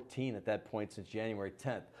 32-14 at that point since January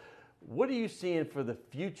 10th. What are you seeing for the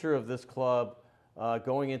future of this club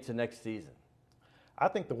going into next season? I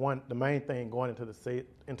think the main thing going into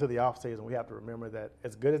the offseason, we have to remember that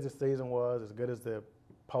as good as the season was, as good as the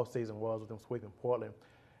postseason was with them sweeping Portland,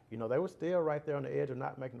 they were still right there on the edge of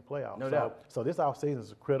not making the playoffs. No doubt. So this offseason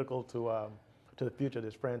is critical to the future of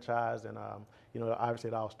this franchise, and obviously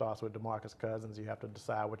it all starts with DeMarcus Cousins. You have to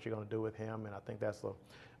decide what you're going to do with him, and I think that's a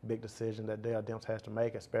big decision that Dale Demps has to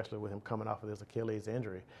make, especially with him coming off of this Achilles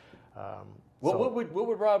injury. What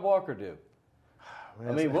would Rod Walker do?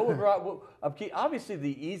 What would obviously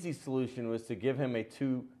the easy solution was to give him a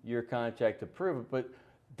 2-year contract to prove it, but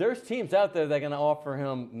there's teams out there that are going to offer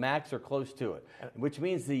him max or close to it, which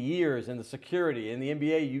means the years and the security. In the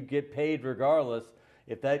NBA, you get paid regardless.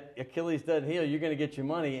 If that Achilles doesn't heal, you're going to get your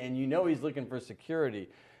money, and he's looking for security.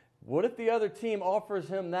 What if the other team offers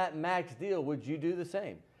him that max deal? Would you do the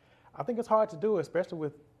same? I think it's hard to do, especially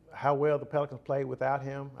with how well the Pelicans played without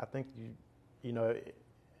him. I think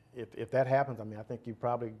if that happens, I think you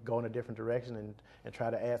probably go in a different direction and try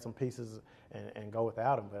to add some pieces and go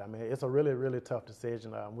without him. But it's a really, really tough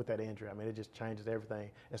decision with that injury. It just changes everything,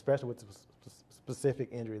 especially with the specific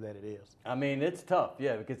injury that it is. I mean, it's tough,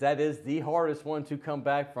 yeah, because that is the hardest one to come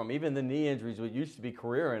back from. Even the knee injuries, what used to be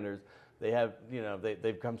career enders, they have,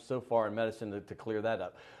 they've come so far in medicine to clear that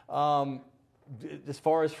up. As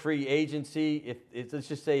far as free agency, let's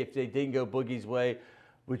just say if they didn't go Boogie's way,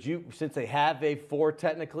 would you, since they have a 4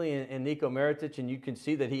 technically in Nico Mirotic, and you can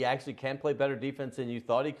see that he actually can play better defense than you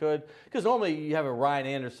thought he could? Because normally you have a Ryan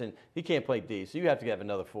Anderson, he can't play D, so you have to have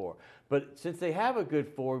another 4. But since they have a good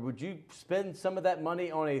 4, would you spend some of that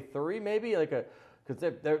money on a 3 maybe? Because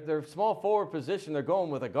their small forward position, they're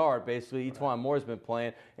going with a guard, basically. Etwan Moore's been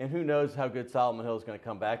playing, and who knows how good Solomon Hill is going to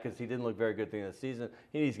come back because he didn't look very good at the end of the season.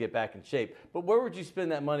 He needs to get back in shape. But where would you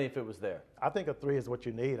spend that money if it was there? I think a 3 is what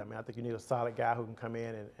you need. I mean, I think you need a solid guy who can come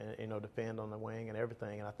in and defend on the wing and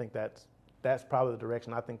everything. And I think that's probably the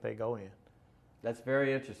direction I think they go in. That's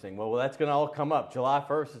very interesting. Well, that's going to all come up. July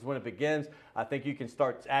 1st is when it begins. I think you can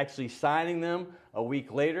start actually signing them a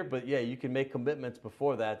week later. But, yeah, you can make commitments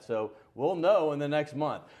before that. So we'll know in the next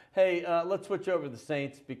month. Hey, let's switch over to the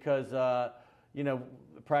Saints because,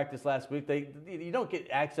 practice last week, you don't get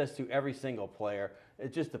access to every single player.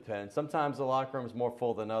 It just depends. Sometimes the locker room is more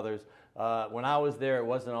full than others. When I was there, it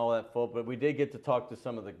wasn't all that full. But we did get to talk to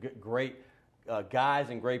some of the great guys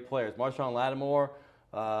and great players. Marshawn Lattimore,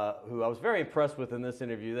 who I was very impressed with in this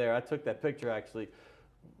interview there. I took that picture, actually.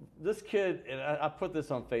 This kid, and I put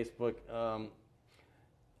this on Facebook,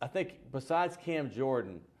 I think besides Cam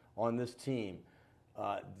Jordan on this team,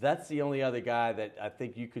 that's the only other guy that I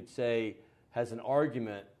think you could say has an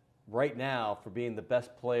argument right now for being the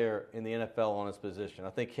best player in the NFL on his position. I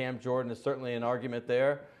think Cam Jordan is certainly an argument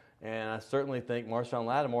there, and I certainly think Marshawn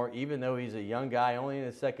Lattimore, even though he's a young guy only in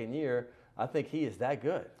his second year, I think he is that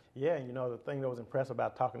good. Yeah, and the thing that was impressive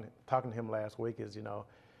about talking to him last week is,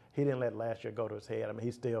 he didn't let last year go to his head. I mean,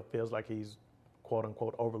 he still feels like he's, quote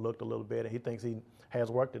unquote, overlooked a little bit, and he thinks he has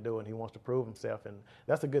work to do and he wants to prove himself. And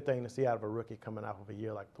that's a good thing to see out of a rookie coming off of a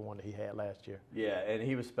year like the one that he had last year. Yeah, and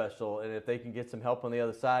he was special. And if they can get some help on the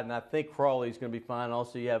other side, and I think Crawley's going to be fine.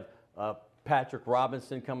 Also, you have Patrick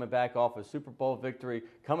Robinson coming back off a Super Bowl victory,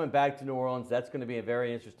 coming back to New Orleans. That's going to be a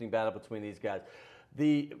very interesting battle between these guys.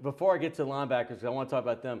 Before I get to linebackers, I want to talk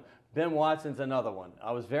about them. Ben Watson's another one.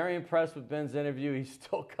 I was very impressed with Ben's interview. He's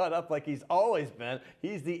still cut up like he's always been.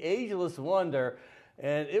 He's the ageless wonder.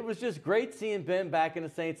 And it was just great seeing Ben back in the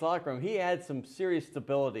Saints locker room. He had some serious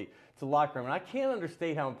stability to the locker room. And I can't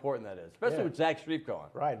understate how important that is, especially with Zach Strief gone.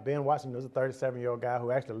 Right. Ben Watson was a 37-year-old guy who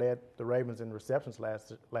actually led the Ravens in receptions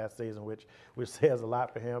last season, which says a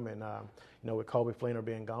lot for him. And, with Kobe Fleener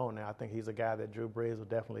being gone now, I think he's a guy that Drew Brees will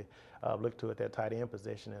definitely look to at that tight end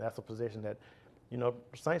position. And that's a position that,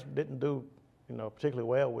 Saints didn't do particularly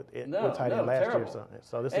well with tight end last year.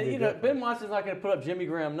 So this is good. Ben Watson's not going to put up Jimmy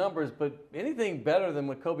Graham numbers, but anything better than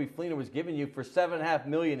what Kobe Fleener was giving you for $7.5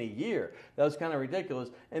 million a year. That was kind of ridiculous.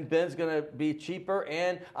 And Ben's going to be cheaper,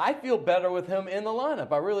 and I feel better with him in the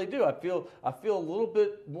lineup. I really do. I feel a little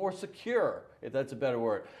bit more secure, if that's a better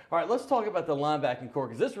word. All right, let's talk about the linebacking core,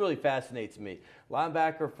 because this really fascinates me.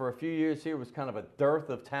 Linebacker for a few years here was kind of a dearth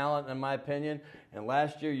of talent, in my opinion. And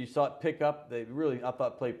last year you saw it pick up. They really, I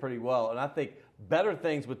thought, played pretty well. And I think better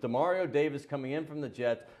things with Demario Davis coming in from the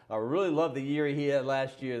Jets. I really love the year he had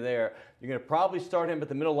last year there. You're going to probably start him at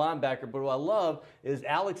the middle linebacker. But what I love is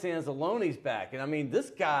Alex Anzalone's back. And, I mean, this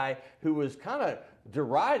guy who was kind of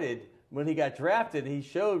derided when he got drafted, he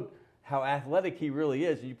showed how athletic he really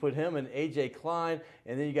is. You put him and A.J. Klein,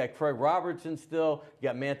 and then you got Craig Robertson still, you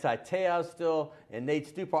got Manti Te'o still, and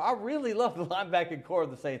Nate Stupar. I really love the linebacking core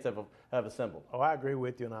of the Saints have assembled. Oh, I agree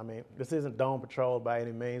with you. And I mean, this isn't dome patrol by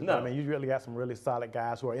any means. No. But, I mean, you really got some really solid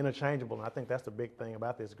guys who are interchangeable. And I think that's the big thing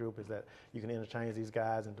about this group is that you can interchange these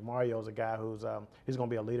guys. And DeMario's a guy who's he's going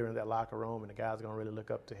to be a leader in that locker room, and the guys are going to really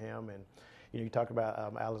look up to him. And, you talk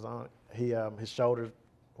about Alizon, his shoulders,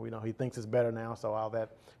 he thinks it's better now, so all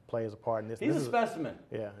that plays a part in this. He's a specimen.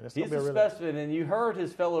 Yeah. He's a specimen, and you heard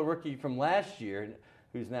his fellow rookie from last year,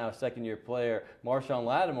 who's now a second-year player, Marshawn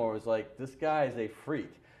Lattimore, was like, this guy is a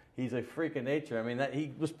freak. He's a freak of nature. I mean,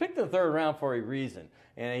 he was picked in the third round for a reason,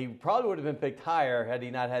 and he probably would have been picked higher had he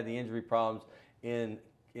not had the injury problems in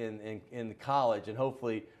college, and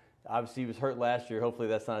hopefully, obviously, he was hurt last year. Hopefully,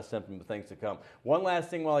 that's not a symptom of things to come. One last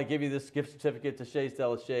thing while I give you this gift certificate to Shays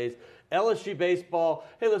Delachey's. LSU baseball.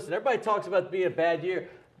 Hey, listen, everybody talks about it being a bad year.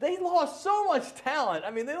 They lost so much talent.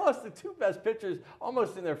 I mean, they lost the two best pitchers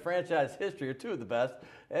almost in their franchise history, or two of the best.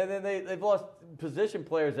 And then they've lost position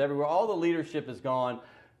players everywhere. All the leadership is gone.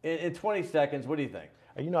 In 20 seconds, what do you think?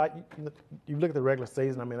 You look at the regular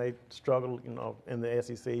season. I mean, they struggled, in the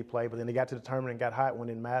SEC play, but then they got to the tournament and got hot when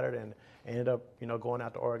it mattered, and ended up, going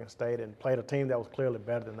out to Oregon State and played a team that was clearly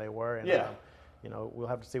better than they were. And, yeah. we'll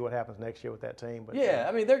have to see what happens next year with that team. But yeah,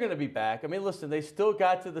 I mean, they're going to be back. I mean, listen, they still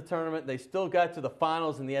got to the tournament. They still got to the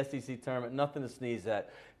finals in the SEC tournament. Nothing to sneeze at.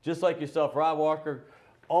 Just like yourself, Rod Walker,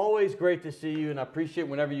 always great to see you, and I appreciate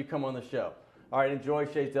whenever you come on the show. All right, enjoy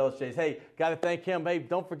Shays Delis. Hey, got to thank him. Hey,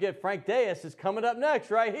 don't forget Frank Deus is coming up next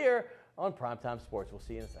right here on Primetime Sports. We'll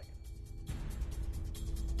see you in a second.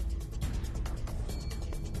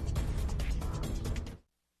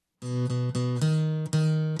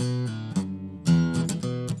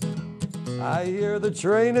 I hear the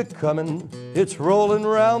train a-comin', it's rollin'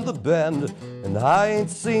 round the bend, and I ain't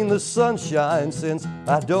seen the sunshine since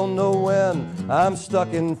I don't know when. I'm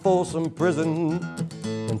stuck in Folsom Prison,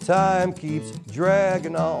 and time keeps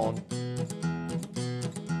draggin' on.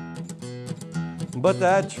 But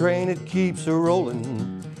that train, it keeps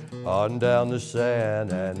a-rollin' on down to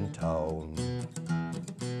San Antone.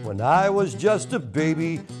 When I was just a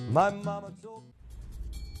baby, my mama told me.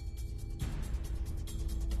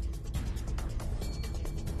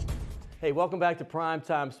 Hey, welcome back to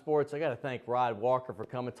Primetime Sports. I got to thank Rod Walker for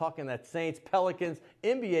coming, talking that Saints, Pelicans,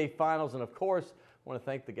 NBA Finals, and of course, I want to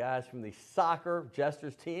thank the guys from the soccer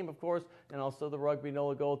Jesters team, of course, and also the rugby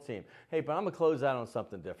NOLA Gold team. Hey, but I'm going to close out on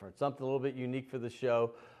something different, something a little bit unique for the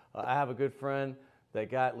show. I have a good friend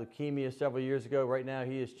that got leukemia several years ago. Right now,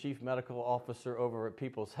 he is Chief Medical Officer over at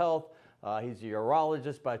People's Health. He's a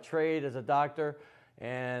urologist by trade as a doctor.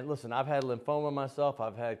 And listen, I've had lymphoma myself.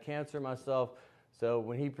 I've had cancer myself. So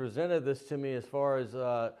when he presented this to me as far as,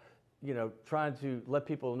 trying to let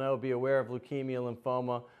people know, be aware of leukemia,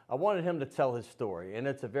 lymphoma, I wanted him to tell his story, and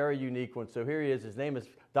it's a very unique one. So here he is. His name is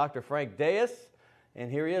Dr. Frank Deus,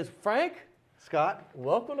 and here he is. Frank? Scott?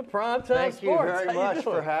 Welcome to Primetime Sports. Thank you very much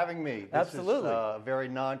for having me. Absolutely. This is a very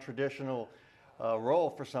non-traditional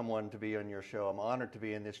role for someone to be on your show. I'm honored to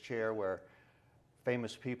be in this chair where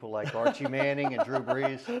famous people like Archie Manning and Drew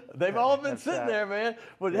Brees. They've all been sitting there, man.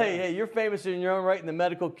 But hey, you're famous in your own right in the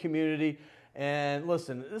medical community. And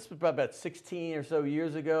listen, this was about 16 or so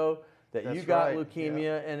years ago that you got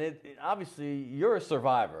leukemia, and it obviously you're a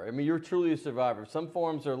survivor. I mean, you're truly a survivor. Some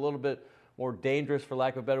forms are a little bit more dangerous, for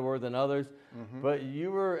lack of a better word, than others. But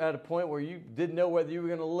you were at a point where you didn't know whether you were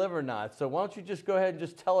going to live or not. So why don't you just go ahead and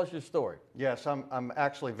just tell us your story? Yes, I'm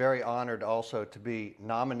actually very honored also to be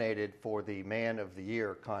nominated for the Man of the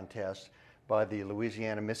Year contest by the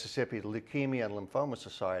Louisiana-Mississippi Leukemia and Lymphoma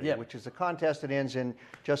Society, which is a contest that ends in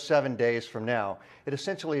just 7 days from now. It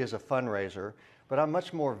essentially is a fundraiser, but I'm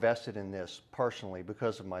much more vested in this personally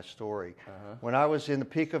because of my story. When I was in the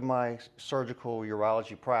peak of my surgical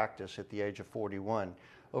urology practice at the age of 41,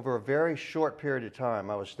 over a very short period of time,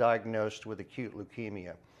 I was diagnosed with acute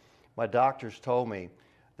leukemia. My doctors told me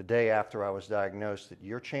the day after I was diagnosed that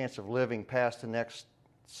your chance of living past the next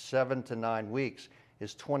 7 to 9 weeks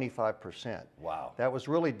is 25%. Wow. That was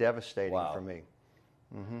really devastating for me.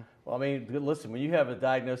 Well, I mean, listen, when you have a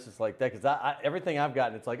diagnosis like that, because everything I've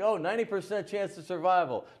gotten, it's like, 90% chance of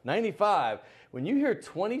survival, 95. When you hear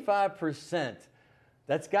 25%,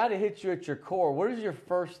 that's got to hit you at your core. What is your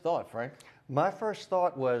first thought, Frank? My first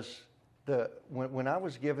thought was when I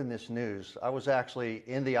was given this news, I was actually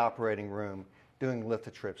in the operating room doing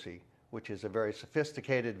lithotripsy, which is a very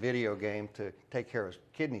sophisticated video game to take care of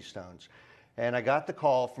kidney stones. And I got the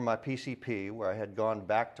call from my PCP where I had gone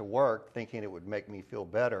back to work thinking it would make me feel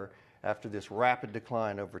better after this rapid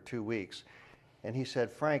decline over 2 weeks. And he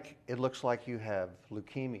said, Frank, it looks like you have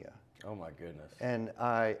leukemia. Oh, my goodness. And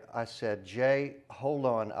I said, Jay, hold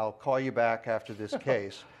on, I'll call you back after this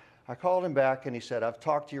case. I called him back and he said, I've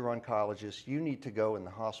talked to your oncologist. You need to go in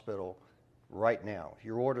the hospital right now.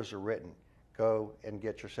 Your orders are written. Go and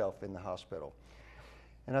get yourself in the hospital.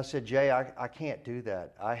 And I said, Jay, I can't do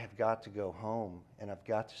that. I have got to go home and I've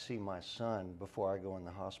got to see my son before I go in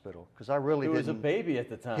the hospital. Because I really didn't. He was a baby at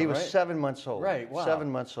the time, He was right? 7 months old. Right, wow. 7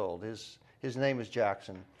 months old. His name is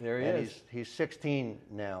Jackson. There he is. He's 16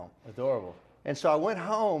 now. Adorable. And so I went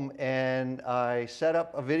home and I set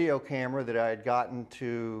up a video camera that I had gotten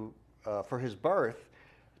for his birth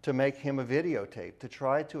to make him a videotape, to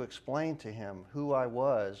try to explain to him who I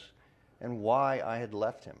was and why I had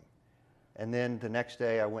left him. And then the next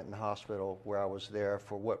day I went in the hospital where I was there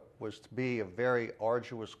for what was to be a very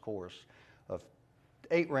arduous course of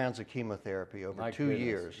 8 rounds of chemotherapy over 2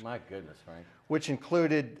 years. My goodness, Frank. Which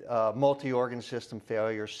included multi-organ system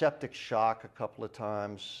failure, septic shock a couple of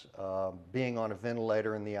times, being on a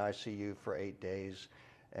ventilator in the ICU for 8 days,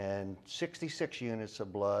 and 66 units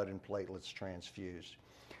of blood and platelets transfused.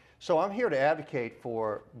 So I'm here to advocate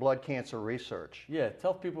for blood cancer research. Yeah,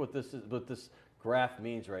 tell people what this graph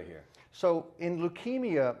means right here. So in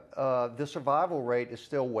leukemia, the survival rate is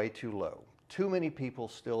still way too low. too many people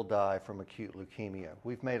still die from acute leukemia.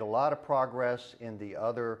 We've made a lot of progress in the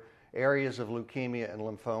other areas of leukemia and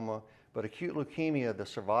lymphoma, but acute leukemia, the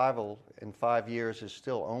survival in 5 years is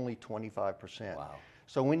still only 25%. Wow.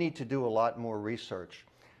 So we need to do a lot more research.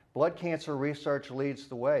 Blood cancer research leads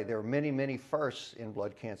the way. There are many, many firsts in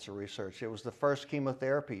blood cancer research. It was the first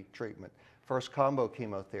chemotherapy treatment, first combo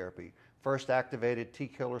chemotherapy, first activated T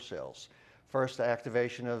killer cells, first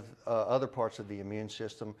activation of other parts of the immune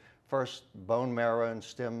system, first bone marrow and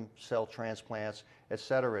stem cell transplants, et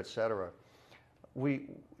cetera, et cetera. You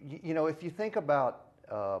know, if you think about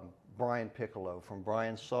Brian Piccolo from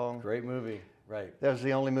Brian's Song. Great movie, right. That was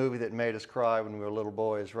the only movie that made us cry when we were little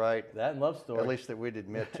boys, right? That and Love Story. At least that we'd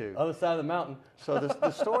admit to. Other side of the mountain. So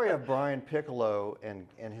the story of Brian Piccolo and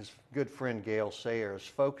his good friend Gail Sayers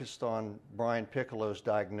focused on Brian Piccolo's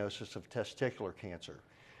diagnosis of testicular cancer.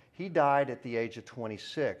 He died at the age of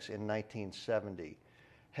 26 in 1970.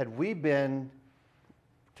 Had we been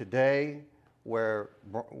today where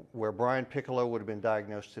Brian Piccolo would have been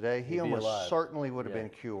diagnosed today, he almost certainly would have been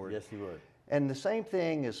cured. Yes, he would. And the same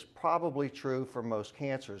thing is probably true for most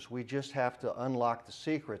cancers. We just have to unlock the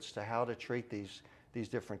secrets to how to treat these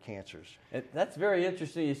different cancers. And that's very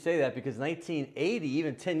interesting you say that, because 1980,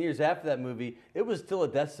 even 10 years after that movie, it was still a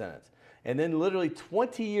death sentence. And then literally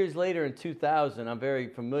 20 years later in 2000, I'm very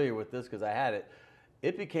familiar with this because I had it,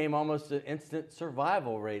 it became almost an instant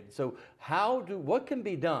survival rate. So what can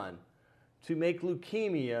be done to make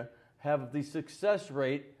leukemia have the success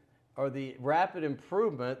rate or the rapid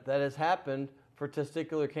improvement that has happened for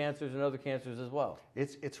testicular cancers and other cancers as well?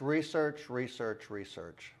 It's research, research,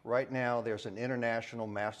 research. Right now, there's an international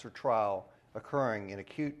master trial occurring in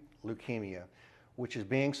acute leukemia, which is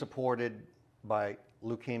being supported by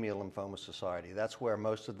Leukemia Lymphoma Society. That's where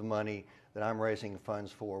most of the money that I'm raising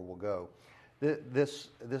funds for will go. This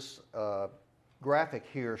graphic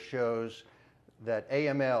here shows that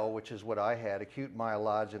AML, which is what I had, acute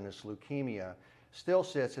myelogenous leukemia, still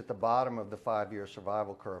sits at the bottom of the 5-year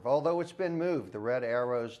survival curve. Although it's been moved, the red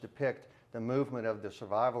arrows depict the movement of the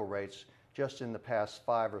survival rates just in the past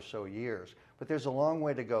 5 or so years. But there's a long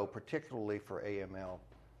way to go, particularly for AML.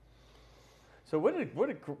 So what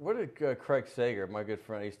did Craig Sager, my good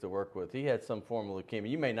friend I used to work with, he had some form of leukemia.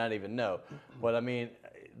 You may not even know, but I mean,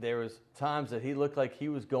 there was times that he looked like he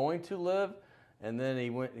was going to live, and then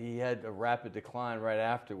he had a rapid decline right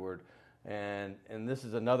afterward. And this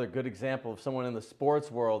is another good example of someone in the sports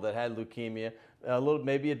world that had leukemia,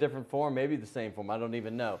 maybe a different form, maybe the same form, I don't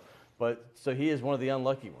even know. But so he is one of the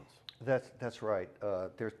unlucky ones. That's right.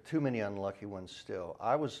 There's too many unlucky ones still.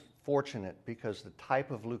 I was fortunate because the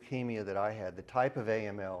type of leukemia that I had, the type of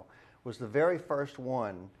AML, was the very first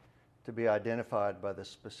one to be identified by the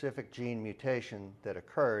specific gene mutation that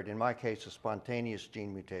occurred, in my case a spontaneous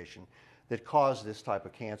gene mutation, that caused this type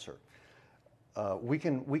of cancer. We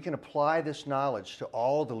can apply this knowledge to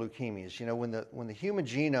all the leukemias. You know, when the human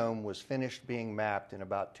genome was finished being mapped in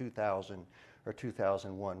about 2000 or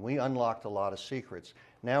 2001, we unlocked a lot of secrets.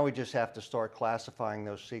 Now we just have to start classifying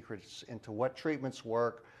those secrets into what treatments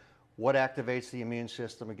work, what activates the immune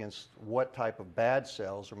system against what type of bad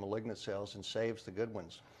cells or malignant cells, and saves the good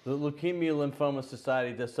ones. The Leukemia Lymphoma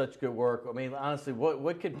Society does such good work. I mean, honestly,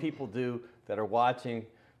 what can people do that are watching,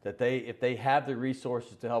 that if they have the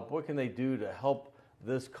resources to help, what can they do to help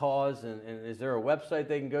this cause? And is there a website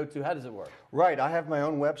they can go to? How does it work? Right. I have my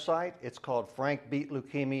own website. It's called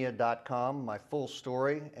frankbeatleukemia.com, my full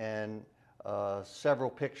story, and several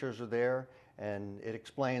pictures are there. And it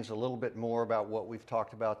explains a little bit more about what we've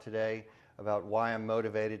talked about today, about why I'm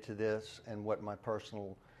motivated to this and what my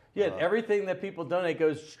personal... everything that people donate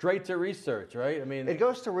goes straight to research, right? I mean, it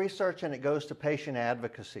goes to research and it goes to patient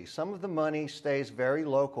advocacy. Some of the money stays very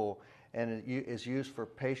local and it is used for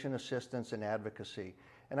patient assistance and advocacy.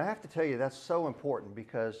 And I have to tell you, that's so important,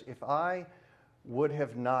 because if I would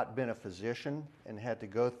have not been a physician and had to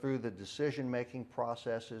go through the decision-making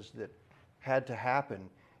processes that had to happen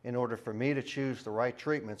in order for me to choose the right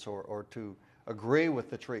treatments or to agree with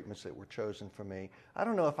the treatments that were chosen for me, I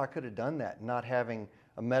don't know if I could have done that, not having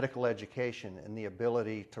a medical education and the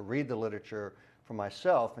ability to read the literature for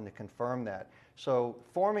myself and to confirm that. So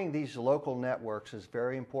forming these local networks is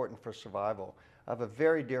very important for survival. I have a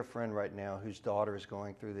very dear friend right now whose daughter is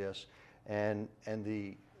going through this, and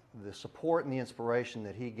the support and the inspiration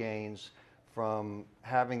that he gains from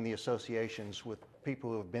having the associations with people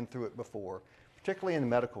who have been through it before, particularly in the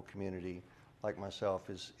medical community like myself,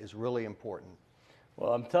 is really important.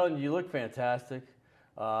 Well, I'm telling you, you look fantastic.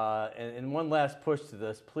 And one last push to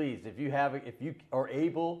this, please, if you are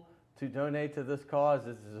able to donate to this cause,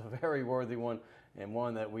 this is a very worthy one. and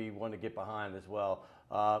one that we want to get behind as well.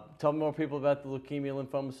 Tell more people about the Leukemia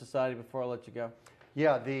Lymphoma Society before I let you go.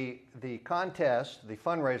 Yeah, the contest, the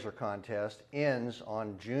fundraiser contest, ends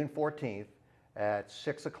on June 14th at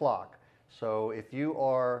 6 o'clock. So if you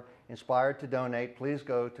are inspired to donate, please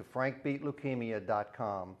go to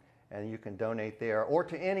frankbeatleukemia.com and you can donate there, or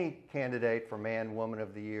to any candidate for Man, Woman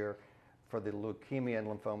of the Year for the Leukemia and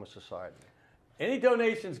Lymphoma Society. Any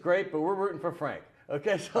donation's great, but we're rooting for Frank.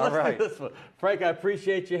 Okay, so All let's right. do this one. Frank, I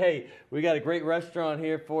appreciate you. Hey, we got a great restaurant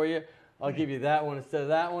here for you. I'll give you that one instead of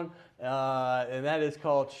that one. And that is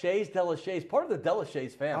called Shays de la Shays, part of the de la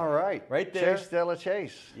Shays family. All right. Right there. Shays de la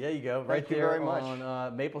Shays. There you go. Thank Right you there very much.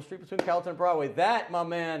 on Maple Street between Carlton and Broadway. That, my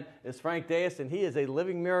man, is Frank Deus, and he is a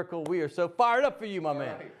living miracle. We are so fired up for you, my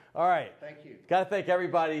man. Right. All right. Thank you. Got to thank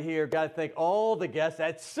everybody here. Got to thank all the guests.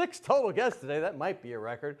 That's 6 total guests today. That might be a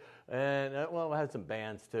record. And, well, I had some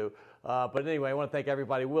bands, too. But anyway, I want to thank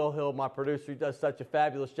everybody. Will Hill, my producer, who does such a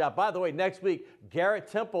fabulous job. By the way, next week,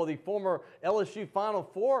 Garrett Temple, the former LSU Final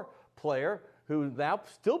Four player, who now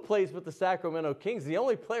still plays with the Sacramento Kings, the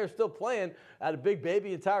only player still playing out of Big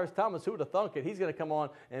Baby and Tyrus Thomas. Who would have thunk it? He's going to come on.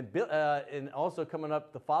 And also coming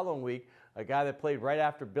up the following week, a guy that played right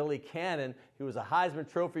after Billy Cannon, who was a Heisman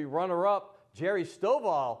Trophy runner-up, Jerry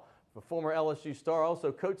Stovall, the former LSU star,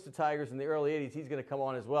 also coached the Tigers in the early 80s. He's going to come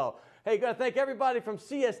on as well. Hey, got to thank everybody from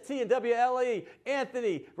CST and WLAE,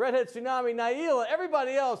 Anthony, Redhead Tsunami, Naila,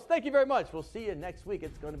 everybody else. Thank you very much. We'll see you next week.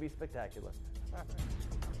 It's going to be spectacular.